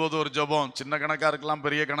வைக்கும் போது ஒரு ஜெபம். சின்ன கணக்கா இருக்கலாம்,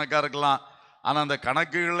 பெரிய கணக்கா இருக்கலாம். ஆனா அந்த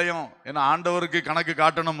கணக்குகளையும், ஏன்னா ஆண்டவருக்கு கணக்கு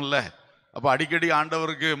காட்டணும் இல்ல, அப்ப அடிக்கடி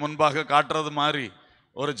ஆண்டவருக்கு முன்பாக காட்டுறது மாதிரி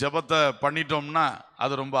ஒரு ஜெபத்தை பண்ணிட்டோம்னா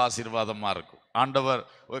அது ரொம்ப ஆசீர்வாதமா இருக்கும். ஆண்டவர்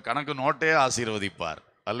ஒரு கணக்கு நோட்டையே ஆசீர்வதிப்பார்.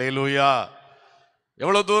 அல்லேலூயா.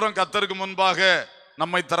 எவ்வளவு தூரம் கர்த்தருக்கு முன்பாக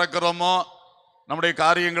நம்மை திறக்கிறோமோ, நம்முடைய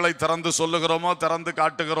காரியங்களை திறந்து சொல்லுகிறோமோ, திறந்து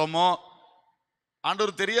காட்டுகிறோமோ,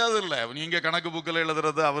 ஆண்டவர் தெரியாது இல்ல. நீங்க கணக்கு புக்கில்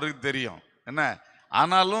எழுதுறது அவருக்கு தெரியும் என்ன.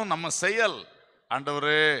 ஆனாலும் நம்ம செயல்,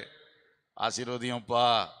 ஆண்டவரே ஆசீர்வதியம்ப்பா,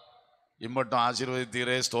 இம்மட்டும்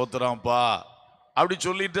ஆசீர்வதித்தீரே, ஸ்தோத்திரம்ப்பா அப்படி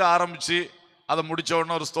சொல்லிட்டு ஆரம்பிச்சு அதை முடிச்ச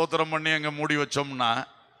உடனே ஒரு ஸ்தோத்திரம் பண்ணி அங்கே மூடி வச்சோம்னா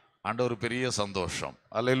ஆண்டவர் பெரிய சந்தோஷம்.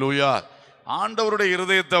 அல்லேலூயா. ஆண்டவருடைய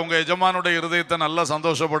இருதயத்தை, உங்க எஜமானுடைய இருதயத்தை நல்லா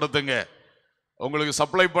சந்தோஷப்படுத்துங்க. உங்களுக்கு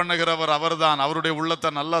சப்ளை பண்ணுகிறவர் அவர்தான். அவருடைய உள்ளத்தை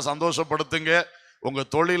நல்லா சந்தோஷப்படுத்துங்க. உங்க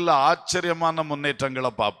தொழில ஆச்சரியமான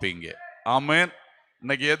முன்னேற்றங்களை பார்ப்பீங்க. ஆமென்.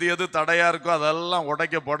 இன்னைக்கு எது எது தடையா இருக்கோ அதெல்லாம்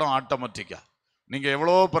உடைக்கப்படும் ஆட்டோமேட்டிக்கா. நீங்க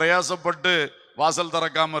எவ்வளோ பிரயாசப்பட்டு வாசல்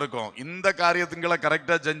திறக்காம இருக்கும், இந்த காரியத்துங்களை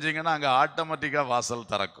கரெக்டா செஞ்சீங்கன்னா அங்க ஆட்டோமேட்டிக்கா வாசல்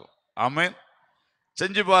திறக்கும். ஆமென்.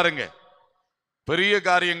 செஞ்சு பாருங்க, பெரிய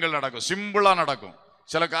காரியங்கள் நடக்கும், சிம்பிளா நடக்கும்.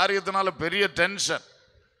 சில காரியத்தினால பெரிய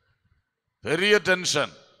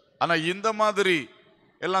டென்ஷன். ஆனா இந்த மாதிரி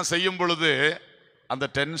எல்லாம் செய்யும் பொழுது அந்த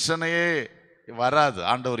டென்ஷனையே வராது,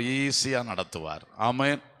 ஆண்டவர் ஈஸியா நடத்துவார்.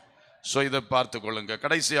 ஆமென். சோ இதை பார்த்து கொள்ளுங்க.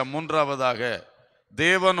 கடைசியா மூன்றாவதாக,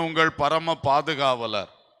 தேவன் உங்கள் பரம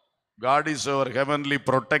பாதுகாவலர். God is our heavenly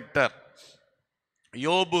protector.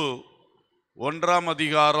 யோபு 1ஆம்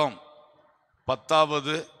அதிகாரம்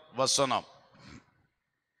 10வது வசனம்.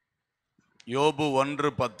 யோபு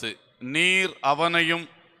 1:10. நீர் அவனையும்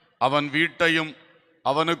அவன் வீட்டையும்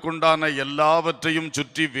அவனுக்குண்டான எல்லாவற்றையும்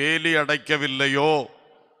சுற்றி வேலி அடைக்கவில்லையோ?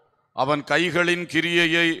 அவன் கைகளின்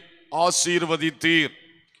கிரியையை ஆசீர்வதித்தீர்,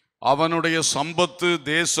 அவனுடைய சம்பத்து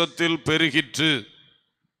தேசத்தில் பெருகிற்று.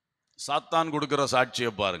 சாத்தான் கொடுக்கிற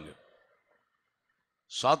சாட்சியை பாருங்க.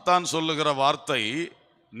 சாத்தான் சொல்லுகிற வார்த்தை,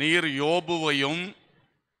 நீர் யோபுவையும்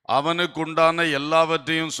அவனுக்குண்டான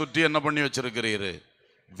எல்லாவற்றையும் சுற்றி என்ன பண்ணி வச்சிருக்கிறீர்?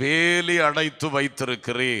 வேலி அடைத்து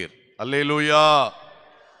வைத்திருக்கிறீர். அல்லேலூயா.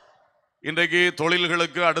 இன்றைக்கு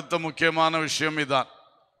தொழில்களுக்கு அடுத்த முக்கியமான விஷயம் இதான்,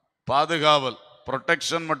 பாதுகாவல்.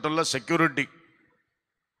 ப்ரொடெக்ஷன் மட்டும் இல்ல, செக்யூரிட்டி.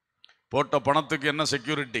 போட்ட பணத்துக்கு என்ன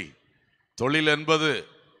செக்யூரிட்டி? தொழில் என்பது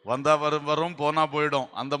வந்தா வரும் போனா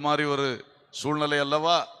போயிடும், அந்த மாதிரி ஒரு சூழ்நிலை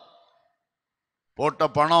அல்லவா? போட்ட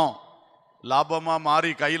பணம் லாபமா மாறி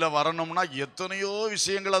கையில வரணும்னா எத்தனையோ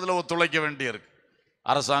விஷயங்கள் அதுல ஒத்துழைக்க வேண்டியிருக்கு.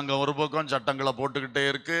 அரசாங்கம் ஒரு பக்கம் சட்டங்களை போட்டுக்கிட்டே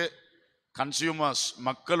இருக்கு, கன்சியூமர்ஸ்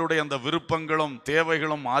மக்களுடைய அந்த விருப்பங்களும்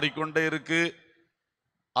தேவைகளும் மாறிக்கொண்டே இருக்கு.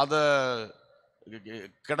 அத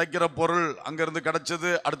கிடைக்கிற பொருள் அங்கிருந்து கிடைச்சது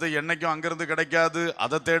அடுத்த என்னைக்கும் அங்கிருந்து கிடைக்காது,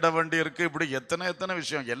 அதை தேட வேண்டி இருக்கு. இப்படி எத்தனை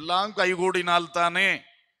விஷயம் எல்லாம் கைகூடினால் தானே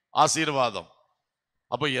ஆசீர்வாதம்.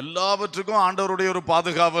 அப்ப எல்லாவற்றுக்கும் ஆண்டவருடைய ஒரு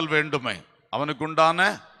பாதுகாவல் வேண்டுமே. அவனுக்குண்டான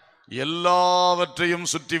எல்லாவற்றையும்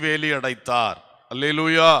சுற்றி வேலி அடைத்தார்.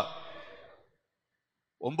 அல்லேலூயா.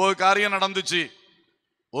 9 காரியம் நடந்துச்சு,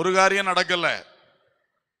 ஒரு காரியம் நடக்கல.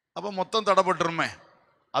 அப்ப மொத்தம் தடைப்பட்டுருமே.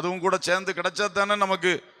 அதுவும் கூட சேர்ந்து கிடைச்சா தானே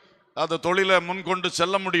நமக்கு அந்த தொழிலை முன்கொண்டு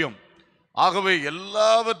செல்ல முடியும். ஆகவே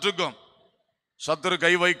எல்லாவற்றுக்கும் சத்துரு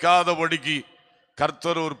கை வைக்காதபடிக்கு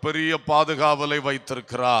கர்த்தர் ஒரு பெரிய பாதுகாவலை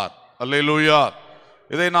வைத்திருக்கிறார். அல்லேலூயா.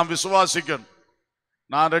 இதை நாம் விசுவாசிக்கணும்.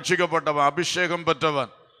 நான் ரட்சிக்கப்பட்டவன், அபிஷேகம்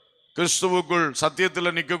பெற்றவன், கிறிஸ்துவுக்குள்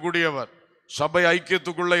சத்தியத்தில் நிற்கக்கூடியவர், சபை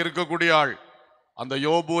ஐக்கியத்துக்குள்ள இருக்கக்கூடிய ஆள். அந்த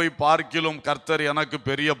யோபுவை பார்க்கிலும் கர்த்தர் எனக்கு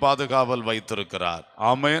பெரிய பாதுகாவல் வைத்திருக்கிறார்.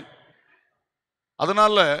 ஆமென்.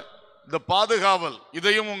 அதனால இந்த பாதுகாவல்,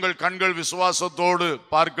 இதையும் உங்கள் கண்கள் விசுவாசத்தோடு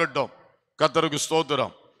பார்க்கட்டும். கர்த்தருக்கு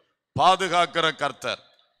ஸ்தோத்திரம். பாதுகாக்கிற கர்த்தர்.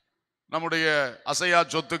 நம்முடைய அசையா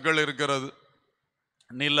சொத்துக்கள் இருக்கிறது,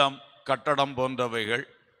 நிலம், கட்டடம் போன்றவைகள்,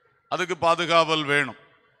 அதுக்கு பாதுகாவல் வேணும்.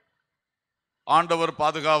 ஆண்டவர்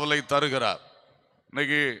பாதுகாவலை தருகிறார்.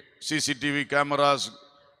 இன்னைக்கு சிசிடிவி கேமராஸ்,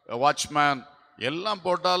 வாட்ச்மேன் எல்லாம்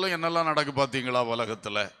போட்டாலும் என்னெல்லாம் நடக்கு பார்த்தீங்களா?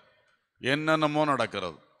 உலகத்துல என்னென்னமோ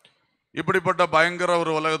நடக்கிறது. இப்படிப்பட்ட பயங்கர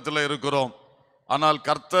ஒரு உலகத்துல இருக்கிறோம். ஆனால்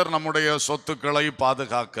கர்த்தர் நம்முடைய சொத்துக்களை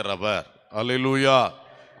பாதுகாக்கிறவர். அல்லேலூயா.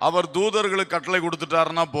 அவர் தூதர்களுக்கு கட்டளை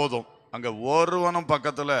கொடுத்துட்டாருன்னா போதும், அங்க ஒருவனும்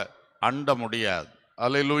பக்கத்துல அண்ட முடியாது.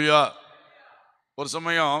 அல்லேலூயா. ஒரு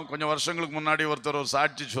சமயம் கொஞ்சம் வருஷங்களுக்கு முன்னாடி ஒருத்தர் ஒரு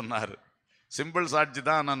சாட்சி சொன்னார். சிம்பிள் சாட்சி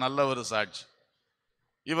தான், ஆனால் நல்ல ஒரு சாட்சி.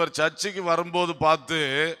 இவர் சர்ச்சுக்கு வரும்போது பார்த்து,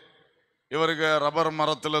 இவருக்கு ரப்பர்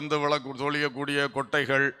மரத்திலிருந்து விளக்கு தொழியக்கூடிய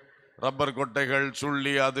கொட்டைகள், ரப்பர் கொட்டைகள்,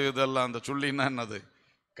 சுள்ளி, அது இதெல்லாம், அந்த சுள்ளின்னா என்னது,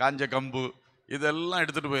 காஞ்ச கம்பு, இதெல்லாம்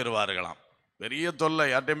எடுத்துட்டு போயிடுவார்களாம். பெரிய தொல்லை.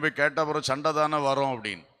 யார்ட்டையும் போய் கேட்ட பிறகு சண்டை தானே வரும்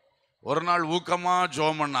அப்படின்னு. ஒரு நாள் ஊக்கமா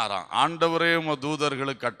ஜெபம் பண்ணாராம். ஆண்டவரே உம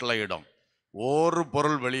தூதர்களுக்கு கட்டளையிடும், ஒரு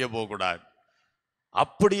பொருள் வெளியே போகக்கூடாது.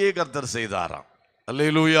 அப்படியே கர்த்தர் செய்தாராம்.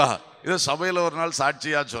 அல்லேலூயா. இதை சபையில் ஒரு நாள்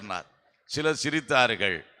சாட்சியா சொன்னார். சிலர்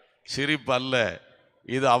சிரித்தார்கள். சிரிப்பு அல்ல,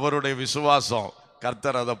 இது அவருடைய விசுவாசம்.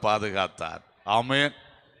 கர்த்தர் அதை பாதுகாத்தார். ஆமென்.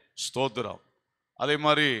 ஸ்தோத்திரம். அதே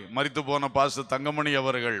மாதிரி மரித்து போன பாஸ் தங்கமணி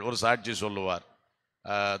அவர்கள் ஒரு சாட்சி சொல்லுவார்.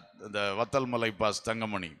 இந்த வத்தல்மலை பாஸ்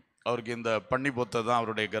தங்கமணி அவருக்கு இந்த பன்னிபொத்தை தான்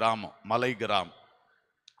அவருடைய கிராமம், மலை கிராமம்.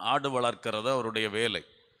 ஆடு வளர்க்கிறது அவருடைய வேலை.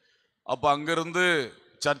 அப்போ அங்கிருந்து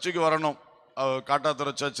சர்ச்சுக்கு வரணும்.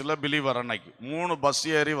 காட்டாத்துறை சர்ச்சில் பிலீவர் அன்னைக்கு 3 பஸ்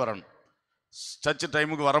ஏறி வரணும். சர்ச்சு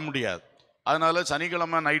டைமுக்கு வர முடியாது. அதனால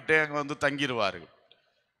சனிக்கிழமை நைட்டே அங்கே வந்து தங்கிடுவார்கள்.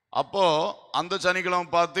 அப்போ அந்த சனிக்கிழமை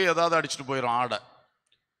பார்த்து ஏதாவது அடிச்சுட்டு போயிடும் ஆடை.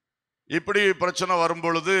 இப்படி பிரச்சனை வரும்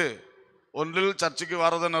பொழுது ஒன்றில் சர்ச்சுக்கு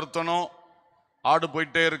வரதை நிறுத்தணும், ஆடு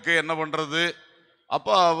போயிட்டே இருக்கு, என்ன பண்றது?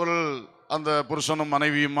 அப்போ அவர்கள் அந்த புருஷனும்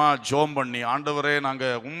மனைவியுமா ஜோம் பண்ணி, ஆண்டவரே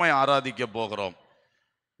நாங்கள் உண்மை ஆராதிக்க போகிறோம்,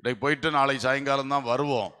 இன்றைக்கு போயிட்டு நாளை சாயங்காலம் தான்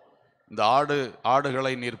வருவோம், இந்த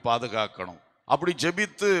ஆடுகளை நீர் பாதுகாக்கணும். அப்படி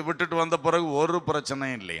ஜெபித்து விட்டுட்டு வந்த பிறகு ஒரு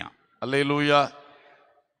பிரச்சனையும் இல்லையா? அல்லேலூயா.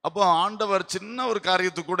 அப்போ ஆண்டவர் சின்ன ஒரு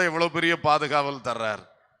காரியத்துக்கு கூட எவ்வளவு பெரிய பாதுகாவல் தர்றார்.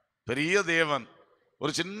 பெரிய தேவன்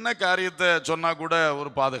ஒரு சின்ன காரியத்தை சொன்னா கூட ஒரு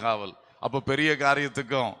பாதுகாவல். அப்போ பெரிய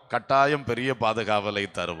காரியத்துக்கும் கட்டாயம் பெரிய பாதுகாவலை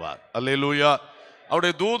தருவார். அல்லேலூயா.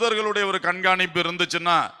 அவருடைய தூதர்களுடைய ஒரு கண்காணிப்பு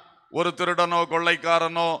இருந்துச்சுன்னா ஒரு திருடனோ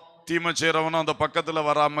கொள்ளைக்காரனோ தீமை செய்றவனோ அந்த பக்கத்துல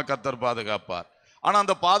வராம கர்த்தர் பாதுகாப்பார். ஆனா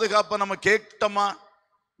அந்த பாதுகாப்பை நம்ம கேட்டோமா,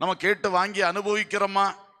 நம்ம கேட்டு வாங்கி அனுபவிக்கிறோமா,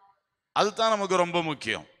 அதுதான் நமக்கு ரொம்ப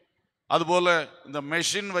முக்கியம். அதுபோல இந்த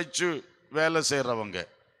மெஷின் வச்சு வேலை செய்யறவங்க,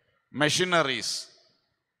 மெஷினரிஸ்,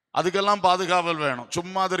 அதுக்கெல்லாம் பாதுகாவல் வேணும்.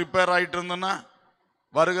 சும்மா அது ரிப்பேர் ஆயிட்டு இருந்ததுன்னா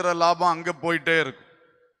வருகிற லாபம் அங்க போயிட்டே இருக்கும்.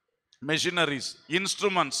 மெஷினரிஸ்,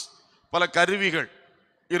 இன்ஸ்ட்ருமெண்ட்ஸ், பல கருவிகள்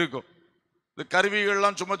இருக்கும். இந்த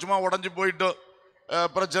கருவிகள்லாம் சும்மா சும்மா உடஞ்சி போயிட்டு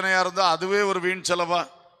பிரச்சனையா இருந்தா அதுவே ஒரு வீண் செலவா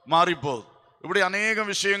மாறி போகுது. இப்படி அநேக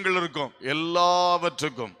விஷயங்கள் இருக்கும்.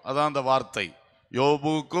 எல்லாவற்றுக்கும் அதான் அந்த வார்த்தை,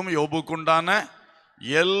 யோபுக்கும் யோபுக்குண்டான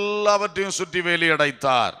எல்லாவற்றையும் சுற்றி வேலி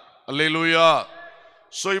அடைத்தார். அல்லேலூயா.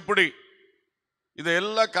 சோ இப்படி இது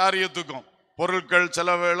எல்லா காரியத்துக்கும் பொருட்கள்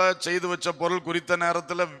சில வேளை செய்து வச்ச பொருள் குறித்த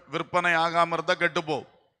நேரத்தில் விற்பனை ஆகாம இருந்தா கெட்டு போ.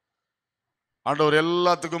 ஆண்டவர்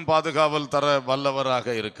எல்லாத்துக்கும் பாதுகாவல் தர வல்லவராக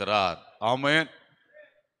இருக்கிறார். ஆமென்.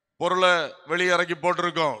 பொருளை வெளியே இறக்கி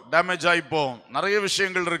போட்டிருக்கோம், டேமேஜ் ஆகிப்போம், நிறைய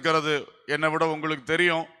விஷயங்கள் இருக்கிறது, என்னை விட உங்களுக்கு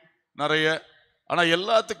தெரியும் நிறைய. ஆனா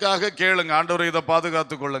எல்லாத்துக்காக கேளுங்க, ஆண்டவரை இதை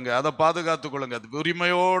பாதுகாத்து கொள்ளுங்க, அதை பாதுகாத்து கொள்ளுங்க, அது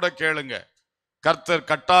உரிமையோட கேளுங்க. கர்த்தர்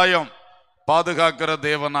கட்டாயம் பாதுகாக்கிற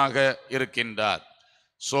தேவனாக இருக்கின்றார்.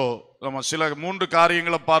 சோ நம்ம சில 3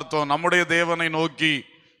 காரியங்களை பார்த்தோம். நம்முடைய தேவனை நோக்கி,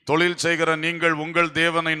 தொழில் செய்கிற நீங்கள் உங்கள்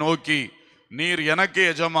தேவனை நோக்கி, நீர் எனக்கு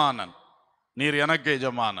எஜமானன், நீர் எனக்கு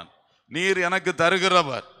எஜமானன், நீர் எனக்கு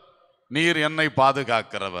தருகிறவர், நீர் என்னை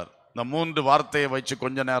பாதுகாக்கிறவர். இந்த 3 வார்த்தையை வச்சு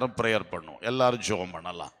கொஞ்ச நேரம் பிரேயர் பண்ணும். எல்லாரும் ஜெபம்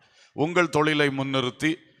பண்ணலாம். உங்கள் தொழிலை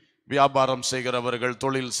முன்னிறுத்தி வியாபாரம் செய்கிறவர்கள்,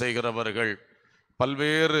 தொழில் செய்கிறவர்கள்,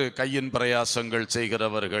 பல்வேறு கையின் பிரயாசங்கள்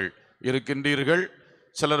செய்கிறவர்கள் இருக்கின்றீர்கள்.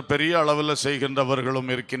 சிலர் பெரிய அளவில் செய்கின்றவர்களும்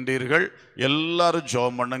இருக்கின்றீர்கள். எல்லாரும்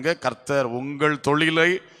ஜெபம் பண்ணுங்க. கர்த்தர் உங்கள் தொழிலை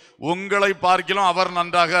உங்களை பார்க்கிலும் அவர்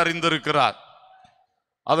நன்றாக அறிந்திருக்கிறார்.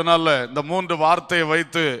 அதனால இந்த 3 வார்த்தையை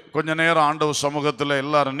வைத்து கொஞ்ச நேரம் ஆண்டவர் சமூகத்தில்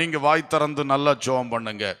எல்லாரும் நீங்க வாய் திறந்து நல்லா ஜெபம்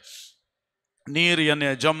பண்ணுங்க. நீர் என்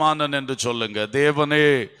எஜமானன் என்று சொல்லுங்க. தேவனே,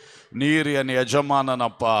 நீர் என் எஜமானன்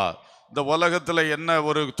அப்பா. இந்த உலகத்துல என்ன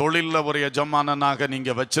ஒரு தொழில்ல ஒரு எஜமானனாக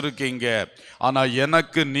நீங்க வச்சிருக்கீங்க, ஆனா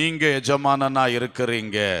எனக்கு நீங்க எஜமானனா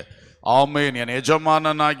இருக்கிறீங்க. ஆமேன். என்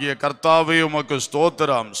எஜமானனாகிய கர்த்தாவே உமக்கு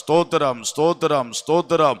ஸ்தோத்திரம், ஸ்தோத்திரம், ஸ்தோத்திரம்,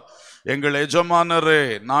 ஸ்தோத்திரம். எங்கள் எஜமானரே,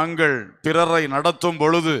 நாங்கள் பிறரை நடத்தும்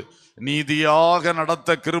பொழுது நீதியாக நடத்த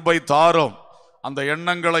கிருபை தாரும். அந்த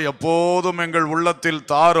எண்ணங்களை எப்போதும் எங்கள் உள்ளத்தில்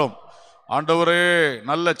தாரும். ஆண்டவரே,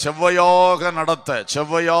 நல்ல செவ்வையாக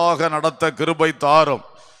நடத்த கிருபை தாரும்.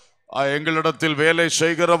 எங்களிடத்தில் வேலை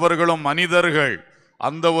செய்கிறவர்களும் மனிதர்கள்,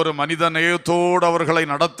 அந்த ஒரு மனித நேயத்தோடு அவர்களை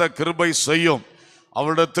நடத்த கிருபை செய்யும்.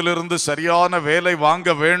 அவரிடத்திலிருந்து சரியான வேலை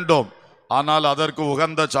வாங்க வேண்டும், ஆனால் அதற்கு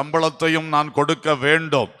உகந்த சம்பளத்தையும் நான் கொடுக்க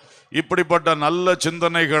வேண்டும். இப்படிப்பட்ட நல்ல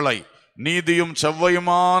சிந்தனைகளை, நீதியும்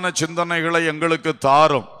செவ்வையுமான சிந்தனைகளை எங்களுக்கு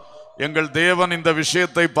தாரும். எங்கள் தேவன் இந்த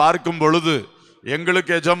விஷயத்தை பார்க்கும் பொழுது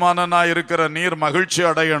எங்களுக்கு எஜமானனாய் இருக்கிற நீர் மகிழ்ச்சி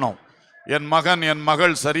அடையணும். என் மகன், என்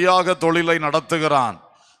மகள் சரியாக தொழிலை நடத்துகிறான்.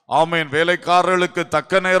 ஆமேன். வேலைக்காரர்களுக்கு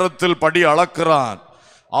தக்க நேரத்தில் படி அளக்கிறான்.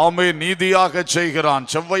 ஆமேன். நீதியாக செய்கிறான்,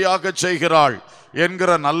 செவ்வையாக செய்கிறாள்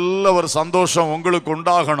என்கிற நல்ல ஒரு சந்தோஷம் உங்களுக்கு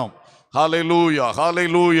உண்டாகணும். ஹல்லேலூயா,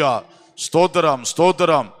 ஹல்லேலூயா. ஸ்தோத்திரம்,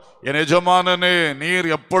 ஸ்தோத்திரம். என் எஜமானனே, நீர்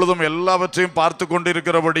எப்பொழுதும் எல்லாவற்றையும் பார்த்து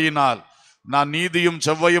கொண்டிருக்கிறபடியினால் நான் நீதியும்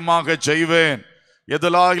செவ்வையுமாக செய்வேன்.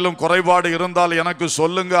 எதிலாகிலும் குறைபாடு இருந்தால் எனக்கு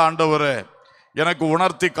சொல்லுங்க ஆண்டவரே, எனக்கு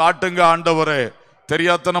உணர்த்தி காட்டுங்க ஆண்டவரே.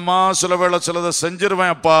 தெரியாத்தனமா சில வேளை சிலதை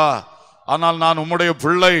செஞ்சிருவேன் அப்பா, ஆனால் நான் உம்முடைய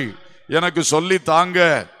பிள்ளை, எனக்கு சொல்லி தாங்க.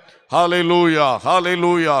 ஹல்லேலூயா,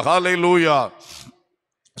 ஹல்லேலூயா, ஹல்லேலூயா.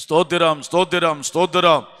 ஸ்தோத்திரம், ஸ்தோத்திரம்,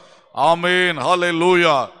 ஸ்தோத்திரம். ஆமேன்.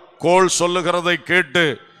 ஹல்லேலூயா. கோள் சொல்லுகிறதை கேட்டு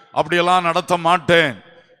அப்படியெல்லாம் நடத்த மாட்டேன்.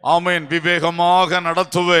 ஆமேன். விவேகமாக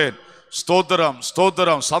நடத்துவேன். ஸ்தோத்திரம்,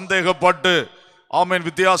 ஸ்தோத்திரம். சந்தேகப்பட்டு ஆமேன்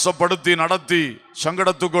வித்தியாசப்படுத்தி நடத்தி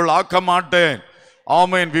சங்கடத்துக்குள் ஆக்க மாட்டேன்.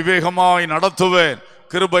 ஆமேன். விவேகமாய் நடத்துவேன்.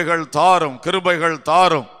 கிருபைகள் தாரும், கிருபைகள்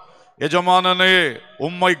தாரும். எஜமானனே,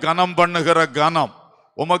 உம்மை கனம் பண்ணுகிற கனம்,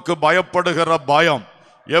 உமக்கு பயப்படுகிற பயம்,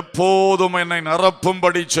 எப்போதும் என்னை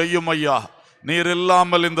நிரப்பும்படி செய்யும் ஐயா. நீர்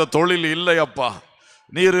இல்லாமல் இந்த தொழில் இல்லை அப்பா.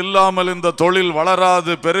 நீர் இல்லாமல் இந்த தொழில்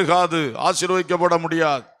வளராது, பெருகாது, ஆசீர்வதிக்கப்பட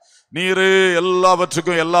முடியாது. நீரே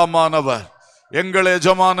எல்லாவற்றுக்கும் எல்லாமானவர். எங்கள்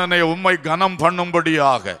எஜமானனை உம்மை கனம்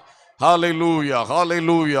பண்ணும்படியாக. ஹல்லேலூயா,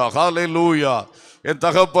 ஹல்லேலூயா, ஹல்லேலூயா. என்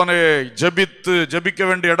தகப்பனே, ஜெபிக்க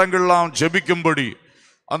வேண்டிய இடங்கள்லாம் ஜெபிக்கும்படி,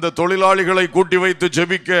 அந்த தொழிலாளிகளை கூட்டி வைத்து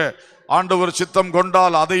ஜெபிக்க ஆண்டவர் சித்தம்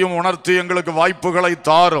கொண்டால் அதையும் உணர்த்தி எங்களுக்கு வாய்ப்புகளை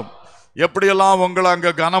தாரும். எப்படியெல்லாம் உங்களை அங்க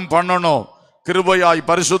கனம் பண்ணணும், கிருபையாய்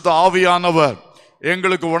பரிசுத்த ஆவியானவர்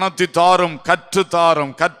எங்களுக்கு உணர்த்தி தாரும், கற்று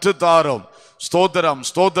தாரும், கற்று தாரும். ஸ்தோத்திரம்,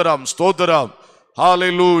 ஸ்தோத்திரம், ஸ்தோத்திரம்.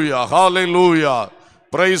 ஹல்லேலூயா, ஹல்லேலூயா.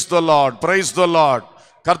 Praise the Lord, praise the Lord.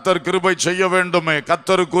 கர்த்தர் கிருபை செய்ய வேண்டுமே.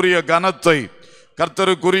 கர்த்தருக்குரிய கனத்தை,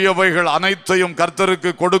 கர்த்தருக்குரியவைகள் அனைத்தையும்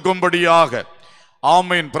கர்த்தருக்கு கொடுக்கும்படியாக.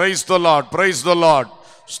 ஆமீன். Praise the Lord, praise the Lord.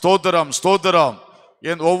 ஸ்தோத்திரம், ஸ்தோத்திரம்.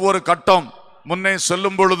 என் ஒவ்வொரு கட்டம் முன்னே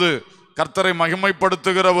செல்லும் பொழுது கர்த்தரை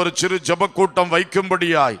மகிமைப்படுத்துகிற ஒரு சிறு ஜெபக்கூட்டம்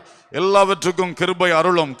வைக்கும்படியாய் எல்லாவற்றுக்கும் கிருபை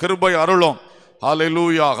அருளும், கிருபை அருளும்.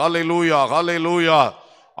 ஹல்லேலூயா, ஹல்லேலூயா, ஹல்லேலூயா.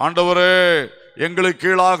 ஆண்டவரே, எங்களுக்கு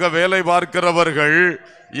கீழாக வேலை பார்க்கிறவர்கள்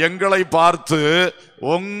எங்களை பார்த்து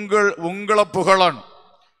உங்களை புகழணும்,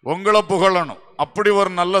 உங்களை புகழணும். அப்படி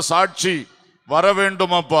ஒரு நல்ல சாட்சி வர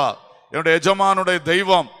வேண்டும் அப்பா. என்னுடைய எஜமானுடைய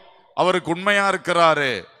தெய்வம் அவருக்கு உண்மையா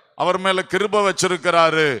இருக்கிறாரு, அவர் மேல கிருபை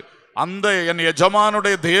வச்சிருக்கிறாரு, அந்த என்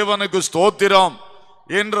எஜமானுடைய தேவனுக்கு ஸ்தோத்திரம்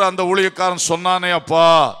என்று அந்த ஊழியக்காரன் சொன்னானே அப்பா.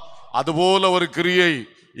 அதுபோல ஒரு கிரியை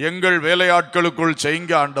எங்கள் வேலையாட்களுக்குள்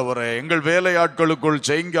செய்யுங்க ஆண்டவரே. எங்கள் வேலையாட்களுக்குள்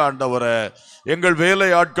செய்யுங்க ஆண்டவரே. எங்கள்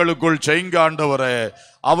வேலையாட்களுக்குள் செய்யுங்க ஆண்டவரே.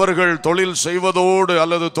 அவர்கள் தொழில் செய்வதோடு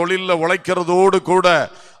அல்லது தொழில உழைக்கிறதோடு கூட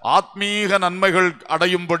ஆத்மீக நன்மைகள்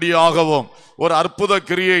அடையும்படியாகவும் ஒரு அற்புத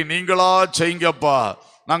கிரியை நீங்களா செய்யுங்கப்பா.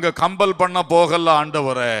 நாங்க கம்பல் பண்ண போகல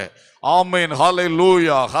ஆண்டவரே. ஆமீன்.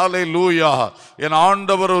 ஹல்லேலூயா, ஹல்லேலூயா. என்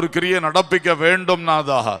ஆண்டவர் ஒரு கிரியை நடப்பிக்க வேண்டும்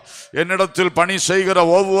நாதா. என்னிடத்தில் பணி செய்கிற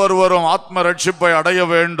ஒவ்வொருவரும் ஆத்ம ரட்சிப்பை அடைய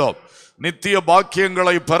வேண்டும், நித்திய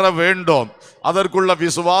பாக்கியங்களை பெற வேண்டும். அதற்குள்ள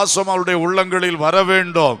விசுவாசம் அவருடைய உள்ளங்களில் வர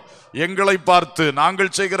வேண்டும். எங்களை பார்த்து,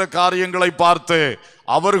 நாங்கள் செய்கிற காரியங்களை பார்த்து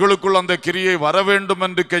அவர்களுக்குள் அந்த கிரியை வர வேண்டும்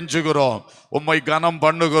என்று கெஞ்சுகிறோம். உம்மை கனம்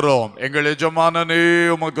பண்ணுகிறோம். எங்கள் எஜமானனே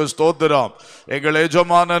உமக்கு ஸ்தோத்திரம், எங்கள்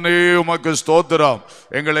எஜமானனே உமக்கு ஸ்தோத்திரம்,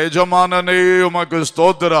 எங்கள் எஜமானனே உமக்கு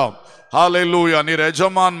ஸ்தோத்திரம். ஹல்லேலூயா. நீர்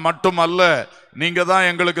எஜமான் மட்டுமல்ல, நீங்க தான்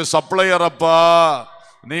எங்களுக்கு சப்ளையர் அப்பா.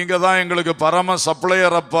 நீங்க தான் எங்களுக்கு பரம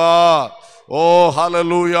சப்ளையர் அப்பா. ஓ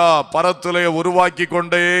ஹல்லேலூயா. பரத்திலே உருவாக்கி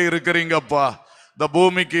கொண்டே இருக்கிறீங்கப்பா. இந்த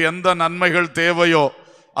பூமிக்கு எந்த நன்மைகள் தேவையோ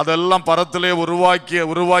அதெல்லாம் பரத்திலே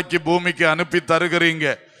உருவாக்கி பூமிக்கு அனுப்பி தருகிறீங்க.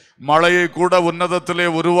 மழையை கூட உன்னதத்திலே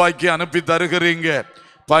உருவாக்கி அனுப்பி தருகிறீங்க.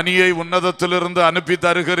 பனியை உன்னதத்திலிருந்து அனுப்பி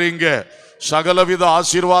தருகிறீங்க. சகலவித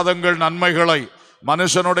ஆசீர்வாதங்கள், நன்மைகளை,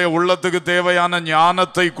 மனுஷனுடைய உள்ளத்துக்கு தேவையான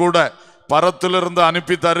ஞானத்தை கூட பரத்திலிருந்து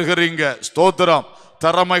அனுப்பி தருகிறீங்க. ஸ்தோத்திரம்.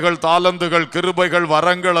 திறமைகள், தாளந்துகள், கிருபைகள்,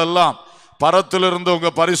 வரங்கள் எல்லாம் பரத்திலிருந்து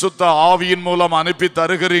உங்க பரிசுத்த ஆவியின் மூலம் அனுப்பி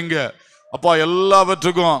தருகிறீங்க அப்பா.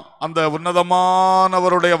 எல்லாவற்றுக்கும் அந்த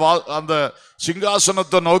உன்னதமானவருடைய அந்த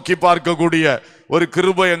சிங்காசனத்தை நோக்கி பார்க்கக்கூடிய ஒரு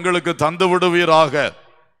கிருபை எங்களுக்கு தந்து விடுவீராக.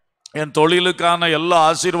 என் தொழிலுக்கான எல்லா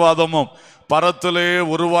ஆசீர்வாதமும் பரத்திலே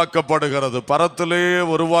உருவாக்கப்படுகிறது, பரத்திலே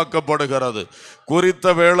உருவாக்கப்படுகிறது.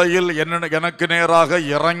 குறித்த வேளையில் எனக்கு நேராக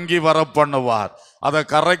இறங்கி வர பண்ணுவார். அதை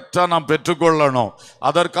கரெக்டா நான் பெற்றுக்கொள்ளணும்.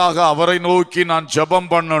 அதற்காக அவரை நோக்கி நான் ஜெபம்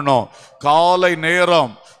பண்ணணும். காலை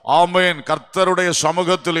நேரம் ஆமேன் கர்த்தருடைய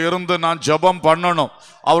சமூகத்தில் இருந்து நான் ஜெபம் பண்ணணும்.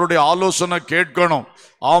 அவருடைய ஆலோசனை கேட்கணும்.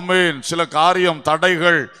 ஆமேன். சில காரியம்,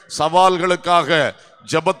 தடைகள், சவால்களுக்காக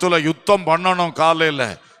ஜெபத்துல யுத்தம் பண்ணணும். காலையில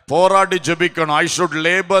போராடி ஜெபிக்கணும். I should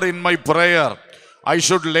labour in my prayer, I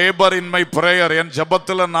should labour in my prayer. என்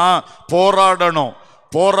ஜெபத்துல நான்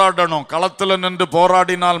போராடணும். களத்துல நின்று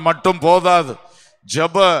போராடினால் மட்டும் போதாது,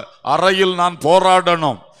 ஜெப அறையில் நான்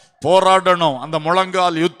போராடணும். அந்த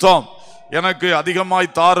முழங்கால் யுத்தம் எனக்கு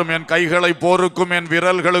அதிகமாய் தாரும். என் கைகளை போருக்கும், என்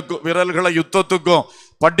விரல்களை யுத்தத்துக்கும்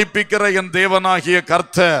படிப்பிக்கிற என் தேவனாகிய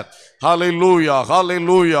கர்த்தர். ஹல்லேலூயா,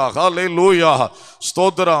 ஹல்லேலூயா, ஹல்லேலூயா.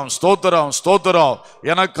 ஸ்தோத்திரம், ஸ்தோத்திரம், ஸ்தோத்திரம்.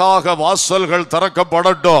 எனக்காக வாசல்கள்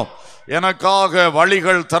திறக்கப்படட்டும், எனக்காக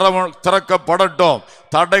வழிகள் திறக்கப்படட்டும்,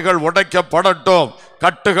 தடைகள் உடைக்கப்படட்டும்,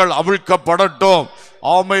 கட்டுகள் அவிழ்க்கப்படட்டும்.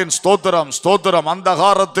 ஆமேன். ஸ்தோத்திரம், ஸ்தோத்திரம்.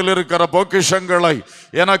 அந்தகாரத்தில் இருக்கிற பொக்கிஷங்களை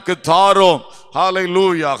எனக்கு தாரும்.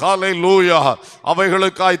 ஹல்லேலூயா, ஹல்லேலூயா.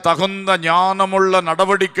 அவைகளுக்காய் தகுந்த ஞானமுள்ள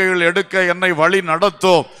நடவடிக்கைகள் எடுக்க என்னை வழி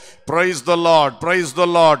நடத்தும். Praise the Lord, praise the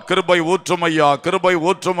Lord. கிருபை ஊற்றும் ஐயா, கிருபை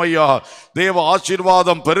ஊற்றும் ஐயா. தேவ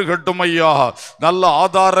ஆசீர்வாதம் பெருகட்டும் ஐயா. நல்ல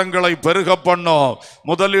ஆதாரங்களை பெருக பண்ணும்,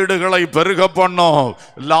 முதலீடுகளை பெருக பண்ணும்,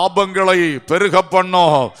 லாபங்களை பெருக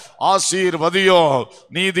பண்ணும். ஆசீர்வதியும்.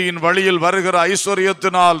 நீதியின் வழியில் வருகிற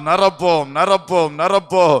ஐஸ்வர்யத்தினால் நிரப்போம், நிரப்போம்,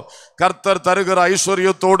 நிரப்போம். கர்த்தர் தருகிற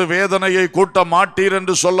ஐஸ்வர்யத்தோடு வேதனையை கூட்ட மாட்டீர்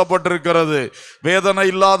என்று சொல்லப்பட்டிருக்கிறது. வேதனை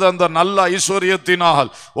இல்லாத அந்த நல்ல ஐஸ்வர்யத்தினால்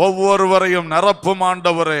ஒவ்வொருவரையும் நிரப்பும்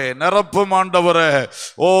ஆண்டவரே, நிரப்பும் ஆண்டவரே.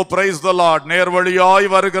 ஓ பிரைஸ் தி லார்ட். நேர்வழியாய்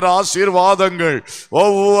வருகிற ஆசீர்வாதங்கள்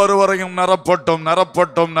ஒவ்வொருவரையும் நிரப்பட்டும்,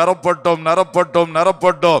 நிரப்பட்டும், நிரப்பட்டும், நிரப்பட்டும்,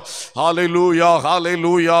 நிரப்பட்டும். ஹல்லேலூயா,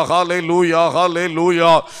 ஹல்லேலூயா, ஹல்லேலூயா,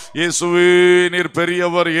 ஹல்லேலூயா. இயேசுவே நீர்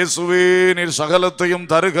பெரியவர், இயேசுவே நீர் சகலத்தையும்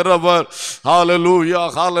தருகிறவர். ஹல்லேலூயா,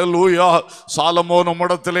 ஹல்லேலூயா. சாலமோன்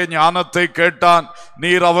உம்மிடத்திலே ஞானத்தை கேட்டான்.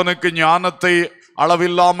 நீர் அவனுக்கு ஞானத்தை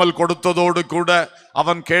அளவில்லாமல் கொடுத்ததோடு கூட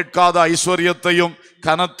அவன் கேட்காத ஐஸ்வர்யத்தையும்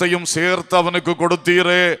கனத்தையும் சேர்த்து அவனுக்கு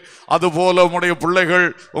கொடுத்தீரே. அதுபோல உம்முடைய பிள்ளைகள்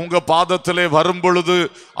உங்க பாதத்திலே வரும் பொழுது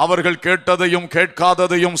அவர்கள் கேட்டதையும்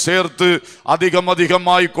கேட்காததையும் சேர்த்து அதிகம்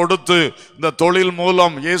அதிகமாய் கொடுத்து இந்த தொழில்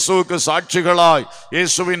மூலம் இயேசுவுக்கு சாட்சிகளாய்,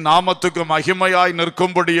 இயேசுவின் நாமத்துக்கு மகிமையாய்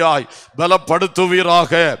நிற்கும்படியாய்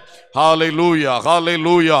பலப்படுத்துவீராக. ஹல்லேலூயா,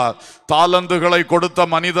 ஹல்லேலூயா. தாலந்துகளை கொடுத்த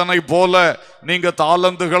மனிதனை போல நீங்க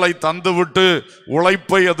தாலந்துகளை தந்துவிட்டு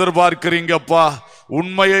உழைப்பை எதிர்பார்க்கிறீங்கப்பா,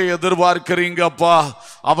 உண்மையை எதிர்பார்க்கிறீங்கப்பா.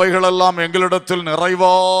 அவைகளெல்லாம் எங்களிடத்தில்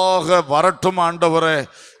நிறைவாக வரட்டும் ஆண்டவரே.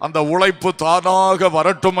 அந்த உழைப்பு தானாக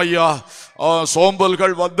வரட்டும் ஐயா.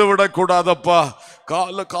 சோம்பல்கள் வந்துவிடக் கூடாதப்பா,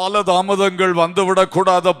 காலதாமதங்கள் வந்துவிடக்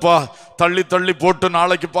கூடாதப்பா. தள்ளி தள்ளி போட்டு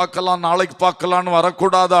நாளைக்கு பார்க்கலாம், நாளைக்கு பார்க்கலான்னு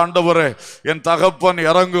வரக்கூடாது ஆண்டவரே. என் தகப்பன்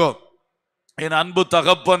இறங்கும், என் அன்பு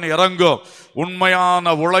தகப்பன் இறங்கும்.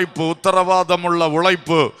 உண்மையான உழைப்பு, உத்தரவாதம் உள்ள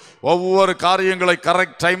உழைப்பு, ஒவ்வொரு காரியங்களை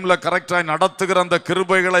கரெக்ட் டைம்ல கரெக்டாய் நடத்துகிற அந்த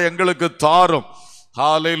கிருபைகளை எங்களுக்கு தாரும்.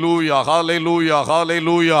 ஹல்லேலூயா, ஹல்லேலூயா,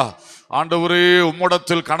 ஹல்லேலூயா. ஆண்டவரே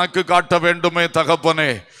உம்மிடத்தில் கணக்கு காட்ட வேண்டுமே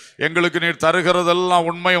தகப்பனே. எங்களுக்கு நீர் தருகிறதெல்லாம்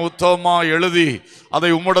உண்மை உத்தமமா எழுதி அதை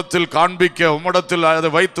உம்மிடத்தில் காண்பிக்க, உம்மிடத்தில் அதை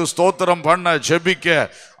வைத்து ஸ்தோத்திரம் பண்ண, ஜெபிக்க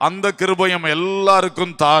அந்த கிருபையும்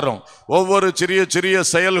எல்லாருக்கும் தாரும். ஒவ்வொரு சிறிய சிறிய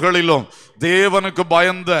செயல்களிலும் தேவனுக்கு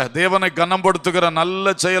பயந்த, தேவனை கனப்படுத்துகிற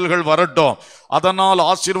நல்ல செயல்கள் வரட்டும். அதனால்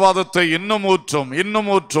ஆசீர்வாதத்தை இன்னும் ஊற்றும்,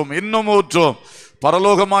 இன்னும் ஊற்றும், இன்னும் ஊற்றும்.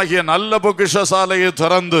 பரலோகமாகிய நல்ல பொக்கிஷசாலையை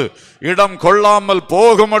திறந்து இடம் கொள்ளாமல்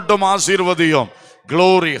போக மட்டும் ஆசீர்வதியும்.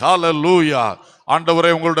 க்ளோரி, ஹல்லேலூயா. ஆண்டவரே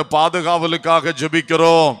உங்களுடைய பாதுகாவலுக்காக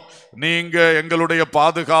ஜெபிக்கிறோம். நீங்க எங்களுடைய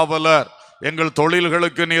பாதுகாவலர். எங்கள்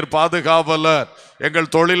தொழில்களுக்கு நீர் பாதுகாவலர்,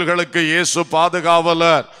 எங்கள் தொழில்களுக்கு இயேசு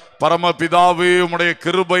பாதுகாவலர். பரமபிதாவே உம்முடைய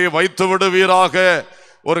கிருபையை வைத்து விடுவீராக.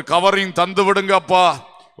 ஒரு கவரிங் தந்து விடுங்கப்பா,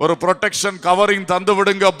 ஒரு ப்ரொடெக்ஷன் கவரிங் தந்து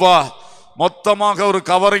விடுங்கப்பா, மொத்தமாக ஒரு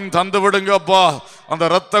கவரிங் தந்து விடுங்கப்பா. அந்த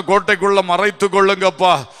இரத்த கோட்டைக்குள்ள மறைத்து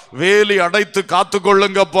கொள்ளுங்கப்பா, வேலி அடைத்து காத்து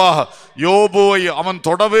கொள்ளுங்கப்பா. யோபுவை அவன்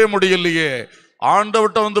தொடவே முடியலையே,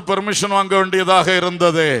 ஆண்டவர்கிட்ட வந்து பெர்மிஷன் வாங்க வேண்டியதாக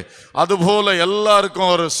இருந்தது. அதுபோல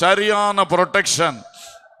எல்லாருக்கும் ஒரு சரியான ப்ரொடெக்ஷன்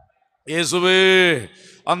இயேசுவே.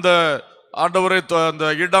 அந்த ஆண்டவரே அந்த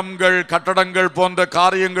இடங்கள், கட்டடங்கள் போன்ற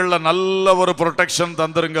காரியங்கள்ல நல்ல ஒரு ப்ரொடெக்ஷன்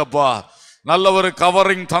தந்துருங்கப்பா, நல்ல ஒரு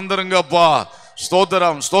கவரிங் தந்துருங்கப்பா.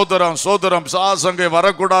 ஸ்தோத்திரம், ஸ்தோத்திரம், ஸ்தோத்திரம். சாசங்கை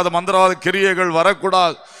வரக்கூடாது, மந்திரவாத கிரியைகள்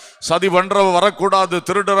வரக்கூடாது, சதி பண்றவன் வரக்கூடாது,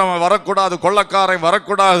 திருடுறவன் வரக்கூடாது, கொள்ளக்காரன்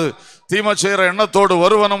வரக்கூடாது, தீமை செய்யற எண்ணத்தோடு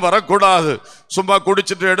ஒருவனும் வரக்கூடாது, சும்மா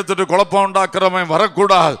குடிச்சிட்டு எடுத்துட்டு குழப்பம் உண்டாக்குறவன்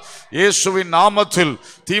வரக்கூடாது. இயேசுவின் நாமத்தில்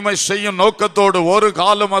தீமை செய்யும் நோக்கத்தோடு ஒரு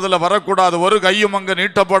காலும் அதுல வரக்கூடாது, ஒரு கையும் அங்கு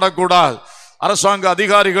நீட்டப்படக்கூடாது. அரசாங்க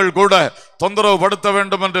அதிகாரிகள் கூட தொந்தரவு படுத்த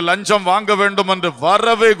வேண்டும் என்று, லஞ்சம் வாங்க வேண்டும் என்று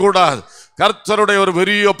வரவே கூடாது. கர்த்தருடைய ஒரு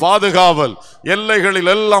பெரிய பாதுகாவல் எல்லைகளில்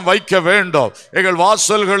எல்லாம் வைக்க வேண்டும். எங்கள்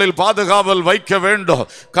வாசல்களில் பாதுகாவல் வைக்க வேண்டும்,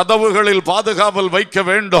 கதவுகளில் பாதுகாவல் வைக்க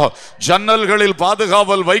வேண்டும், ஜன்னல்களில்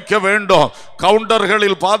பாதுகாவல் வைக்க வேண்டும்,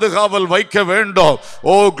 கவுண்டர்களில் பாதுகாவல் வைக்க வேண்டும்.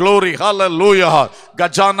 ஓ க்ளோரி, ஹல்லேலூயா.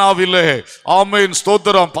 கஜானாவிலே ஆமேன்,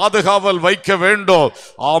 ஸ்தோத்திரம், பாதுகாவல் வைக்க வேண்டும்.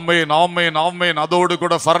 ஆமேன், ஆமேன், ஆமேன். அதோடு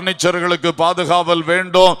கூட பர்னிச்சர்களுக்கு பாதுகாவல்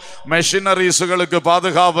வேண்டும், மெஷினரிஸ்களுக்கு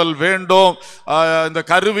பாதுகாவல் வேண்டும், இந்த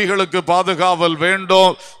கருவிகளுக்கு பாதுகாவல்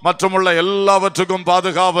வேண்டும், மற்றுமுள்ள எல்லாவற்றுக்கும்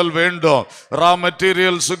பாதுகாவல் வேண்டும். ரா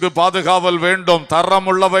மெட்டீரியல்ஸுக்கு பாதுகாவல் வேண்டும்.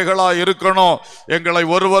 தரமுள்ளவைகளா இருக்கணும். எங்களை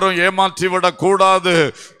ஒருவரும் ஏமாற்றிவிடக் கூடாது.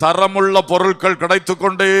 தரமுள்ள பொருட்கள் கிடைத்து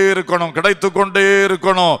கொண்டே இருக்கணும், கிடைத்து கொண்டே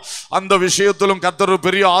இருக்கணும். அந்த விஷயத்திலும் கர்த்தர் ஒரு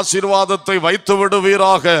பெரிய ஆசீர்வாதத்தை வைத்து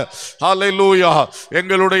விடுவீராக. ஹல்லேலூயா.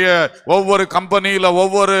 எங்களுடைய ஒவ்வொரு கம்பெனியில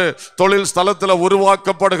ஒவ்வொரு தொழில் ஸ்தலத்தில்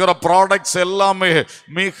உருவாக்கப்படுகிற ப்ராடக்ட்ஸ் எல்லாமே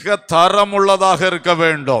மிக தரமுள்ளதாக இருக்க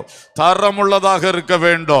வேண்டும், தரமுள்ளதாக இருக்க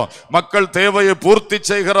வேண்டும். மக்கள் தேவையை பூர்த்தி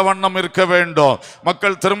செய்கிற வண்ணம் இருக்க வேண்டும்.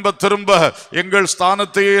 மக்கள் திரும்ப திரும்ப எங்கள்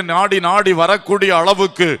ஸ்தானத்தையே நாடி நாடி வரக்கூடிய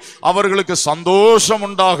அளவுக்கு அவர்களுக்கு சந்தோஷம்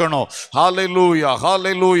உண்டாகணும். ஹல்லேலூயா,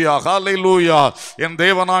 ஹல்லேலூயா, ஹல்லேலூயா. என்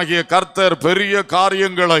தேவனாகிய கர்த்தர் பெரிய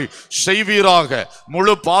காரியங்களை செய்வீராக.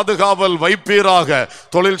 முழு பாதுகாவல் வைப்பீராக.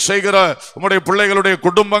 தொழில் செய்கிற உம்முடைய பிள்ளைகளுடைய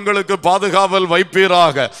குடும்பங்களுக்கு பாதுகாவல்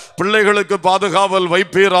வைப்பீராக. பிள்ளைகளுக்கு பாதுகாவல்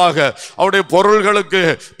வைப்பீராக. அவருடைய பொருள்களுக்கு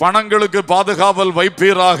பணங்களுக்கு பாதுகாவல்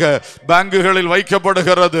வைப்பீராக. பேங்குகளில்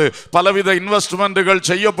வைக்கப்படுகிறது, பலவித இன்வெஸ்ட்மெண்ட்டுகள்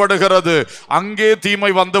செய்யப்படுகிறது. அங்கே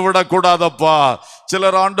தீமை வந்துவிடக் கூடாதப்பா.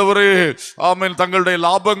 சிலர் ஆண்டவரே ஆமீன் தங்களுடைய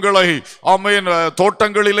லாபங்களை ஆமீன்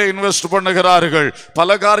தோட்டங்களிலே இன்வெஸ்ட் பண்ணுகிறார்கள்,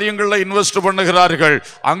 பல காரியங்களில் இன்வெஸ்ட் பண்ணுகிறார்கள்.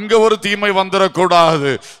 அங்க ஒரு தீமை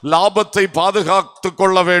வந்துடக்கூடாது. லாபத்தை பாதுகாத்து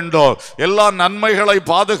கொள்ள வேண்டும், எல்லா நன்மைகளை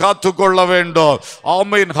பாதுகாத்து கொள்ள வேண்டும்.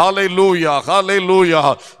 ஆமீன். ஹல்லேலூயா, ஹல்லேலூயா.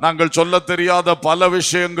 நாங்கள் சொல்ல தெரியாத பல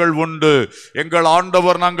விஷயங்கள் உண்டு. எங்கள்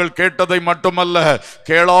ஆண்டவர் நாங்கள் கேட்டதை மட்டுமல்ல,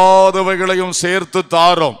 கேளாதவைகளையும் சேர்த்து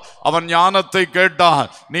தாரும். அவன் ஞானத்தை கேட்டான்,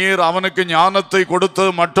 நீர் அவனுக்கு ஞானத்தை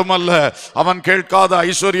கொடுத்தது மட்டுமல்ல, அவன் கேட்காத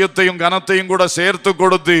ஐஸ்வர்யத்தையும் கனத்தையும் கூட சேர்த்து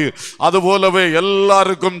கொடுத்து அதுபோலவே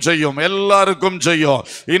எல்லாருக்கும் செய்யும், எல்லாருக்கும் செய்யும்.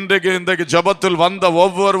 இன்றைக்கு ஜெபத்தில் வந்த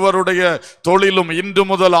ஒவ்வொருவருடைய தொழிலும் இன்று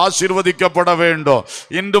முதல் ஆசீர்வதிக்கப்பட வேண்டும்.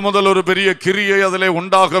 இன்று முதல் ஒரு பெரிய கிரியை அதிலே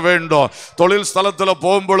உண்டாக வேண்டும். தொழில் ஸ்தலத்தில்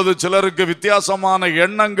போகும்பொழுது சிலருக்கு வித்தியாசமான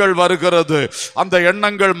எண்ணங்கள் வருகிறது. அந்த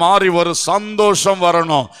எண்ணங்கள் மாறி ஒரு சந்தோஷம்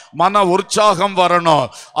வரணும், மன உற்சாகம் வரணும்.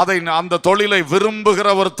 அந்த தொழிலை விரும்புகிற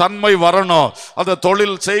ஒரு தன்மை வரணும். அந்த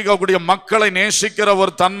தொழில் செய்யக்கூடிய மக்களை நேசிக்கிற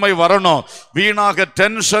ஒரு தன்மை வரணும். வீணாக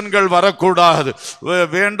டென்ஷன்கள் வரக்கூடாது,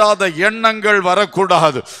 வேண்டாத எண்ணங்கள்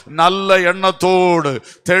வரக்கூடாது. நல்ல எண்ணத்தோடு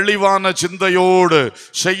தெளிவான சிந்தையோடு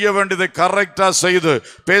செய்ய வேண்டியதை கரெக்டா செய்து,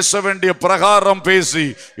 பேச வேண்டிய பிரகாரம் பேசி,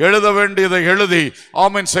 எழுத வேண்டியதை எழுதி,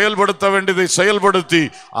 ஆமீன் செயல்படுத்த வேண்டியதை செயல்படுத்தி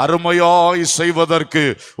அருமையாய் செய்வதற்கு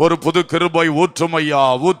ஒரு புது கிருபை ஊற்றுமையா,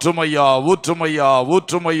 ஊற்றுமையா, ஊற்றுமையா,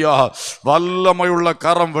 ஊற்றுமையா. வல்லமையுள்ள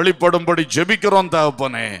கரம் வெளிப்படும்படி ஜெபிக்கிறோம்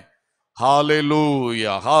தகப்பனே.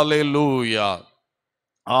 ஹல்லேலூயா, ஹல்லேலூயா.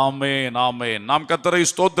 ஆமென், ஆமென். நாம் கர்த்தரை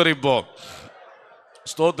ஸ்தோத்திரிப்போம்.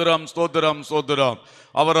 ஸ்தோத்திரம், ஸ்தோத்திரம், ஸ்தோத்திரம்.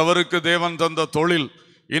 அவருக்கு தேவன் தந்த தொழில்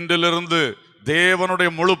இன்றிலிருந்து தேவனுடைய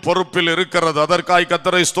முழு பொறுப்பில் இருக்கிறது. அதற்காய்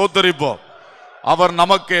கர்த்தரை ஸ்தோத்திரிப்போம். அவர்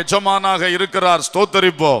நமக்கு எஜமானாக இருக்கிறார்,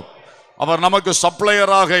 ஸ்தோத்திரிப்போம். அவர் நமக்கு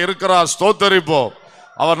சப்ளையராக இருக்கிறார், ஸ்தோத்திரிப்போம்.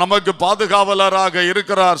 அவர் நமக்கு பாதுகாவலராக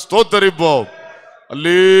இருக்கிறார், ஸ்தோத்திரிப்போம்.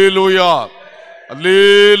 அல்லேலூயா,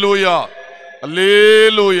 அல்லேலூயா,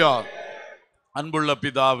 அல்லேலூயா. அன்புள்ள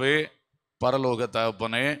பிதாவே, பரலோக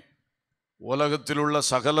தகப்பனே, உலகத்தில் உள்ள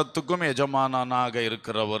சகலத்துக்கும் எஜமானாக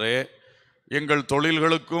இருக்கிறவரே, எங்கள்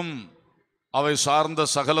தொழில்களுக்கும் அவை சார்ந்த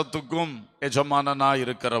சகலத்துக்கும் எஜமானனாய்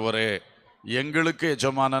இருக்கிறவரே, எங்களுக்கு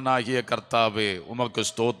எஜமானனாகிய கர்த்தாவே உமக்கு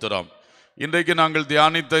ஸ்தோத்திரம். இன்றைக்கு நாங்கள்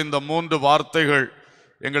தியானித்த இந்த 3 வார்த்தைகள்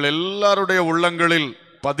எங்கள் எல்லாருடைய உள்ளங்களில்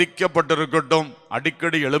பதிக்கப்பட்டிருக்கட்டும்,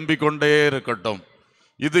 அடிக்கடி எழும்பிக் கொண்டே இருக்கட்டும்.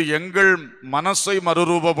 இது எங்கள் மனசை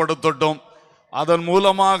மறுரூபப்படுத்தட்டும். அதன்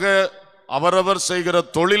மூலமாக அவரவர் செய்கிற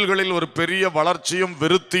தொழில்களில் ஒரு பெரிய வளர்ச்சியும்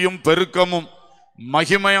விருத்தியும் பெருக்கமும்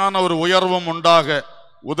மகிமையான ஒரு உயர்வும் உண்டாக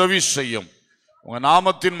உதவி செய்யும். உங்க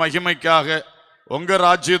நாமத்தின் மகிமைக்காக, உங்க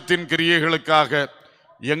ராஜ்யத்தின் கிரியைகளுக்காக,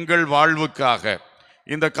 எங்கள் வாழ்வுக்காக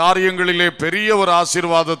இந்த காரியங்களிலே பெரிய ஒரு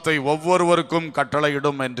ஆசீர்வாதத்தை ஒவ்வொருவருக்கும்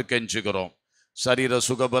கட்டளையிடும் என்று கெஞ்சுகிறோம். சரீர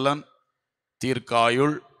சுகபலன்,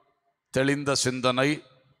 தீர்க்காயுள், தெளிந்த சிந்தனை,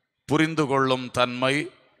 புரிந்து கொள்ளும் தன்மை,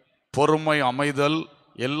 பொறுமை, அமைதல்,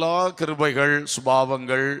 எல்லா கிருபைகள்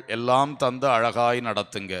சுபாவங்கள் எல்லாம் தந்து அழகாய்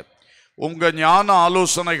நடத்துங்க. உங்க ஞான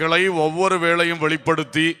ஆலோசனைகளை ஒவ்வொரு வேளையும்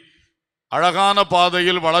வெளிப்படுத்தி அழகான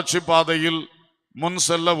பாதையில், வளர்ச்சி பாதையில் முன்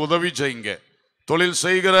செல்ல உதவி செய்யுங்க. தொழில்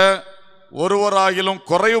செய்கிற ஒருவராகிலும்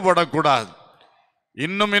குறைவுபடக்கூடாது.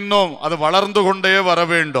 இன்னும் இன்னும் அது வளர்ந்து கொண்டே வர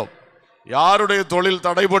வேண்டும். யாருடைய தொழில்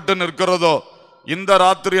தடைபட்டு நிற்கிறதோ இந்த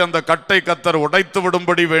ராத்திரி அந்த கட்டை கர்த்தர் உடைத்து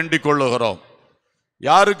விடும்படி வேண்டிக் கொள்ளுகிறோம்.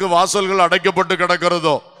 யாருக்கு வாசல்கள் அடைக்கப்பட்டு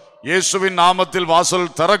கிடக்கிறதோ இயேசுவின் நாமத்தில்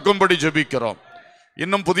வாசல் திறக்கும்படி ஜெபிக்கிறோம்.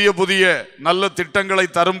 இன்னும் புதிய புதிய நல்ல திட்டங்களை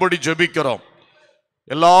தரும்படி ஜெபிக்கிறோம்.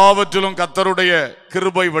 எல்லாவற்றிலும் கர்த்தருடைய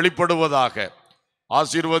கிருபை வெளிப்படுவதாக.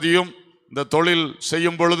 ஆசீர்வதியும். இந்த தொழில்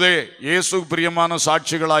செய்யும் பொழுதே இயேசு பிரியமான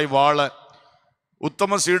சாட்சிகளாய் வாழ,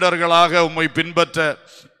 உத்தம சீடர்களாக உம்மை பின்பற்ற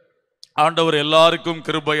ஆண்டவர் எல்லாருக்கும்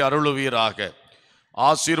கிருபை அருளுவீராக.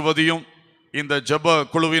 ஆசீர்வதியும். இந்த ஜெப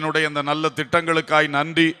குழுவினுடைய இந்த நல்ல திட்டங்களுக்காய்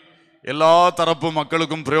நன்றி. எல்லா தரப்பு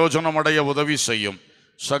மக்களுக்கும் பிரயோஜனம் அடைய உதவி செய்யும்.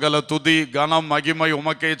 சகல துதி கனம் மகிமை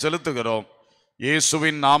உமக்கே செலுத்துகிறோம்.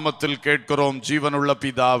 இயேசுவின் நாமத்தில் கேட்கிறோம் ஜீவனுள்ள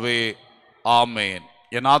பிதாவே, ஆமேன்.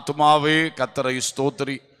 என் ஆத்துமாவே கர்த்தரை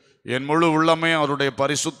ஸ்தோத்திரி, என் முழு உள்ளமே அவருடைய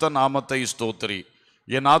பரிசுத்த நாமத்தை ஸ்தோத்திரி.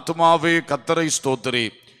 என் ஆத்துமாவே கர்த்தரை ஸ்தோத்திரி,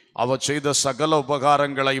 அவர் செய்த சகல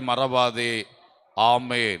உபகாரங்களை மறவாதே,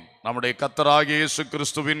 ஆமேன். நம்முடைய கர்த்தராகிய இயேசு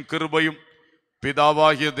கிறிஸ்துவின் கிருபையும்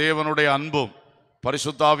பிதாவாகிய தேவனுடைய அன்பும்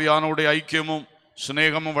பரிசுத்த ஆவியானவருடைய ஐக்கியமும்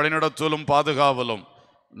சிநேகமும் வழிநடத்தலும் பாதுகாவலும்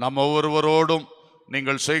நம் ஒவ்வொருவரோடும்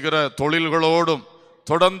நீங்கள் செய்கிற தொழில்களோடும்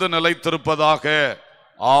தொடர்ந்து நிலைத்திருப்பதாக,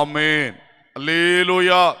 ஆமேன்.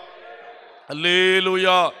 அல்லேலூயா,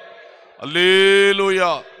 அல்லேலூயா,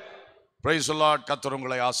 அல்லேலூயா. Praise the Lord. கர்த்தர்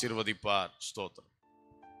உங்களை ஆசீர்வதிப்பார். ஸ்தோத்திரம்.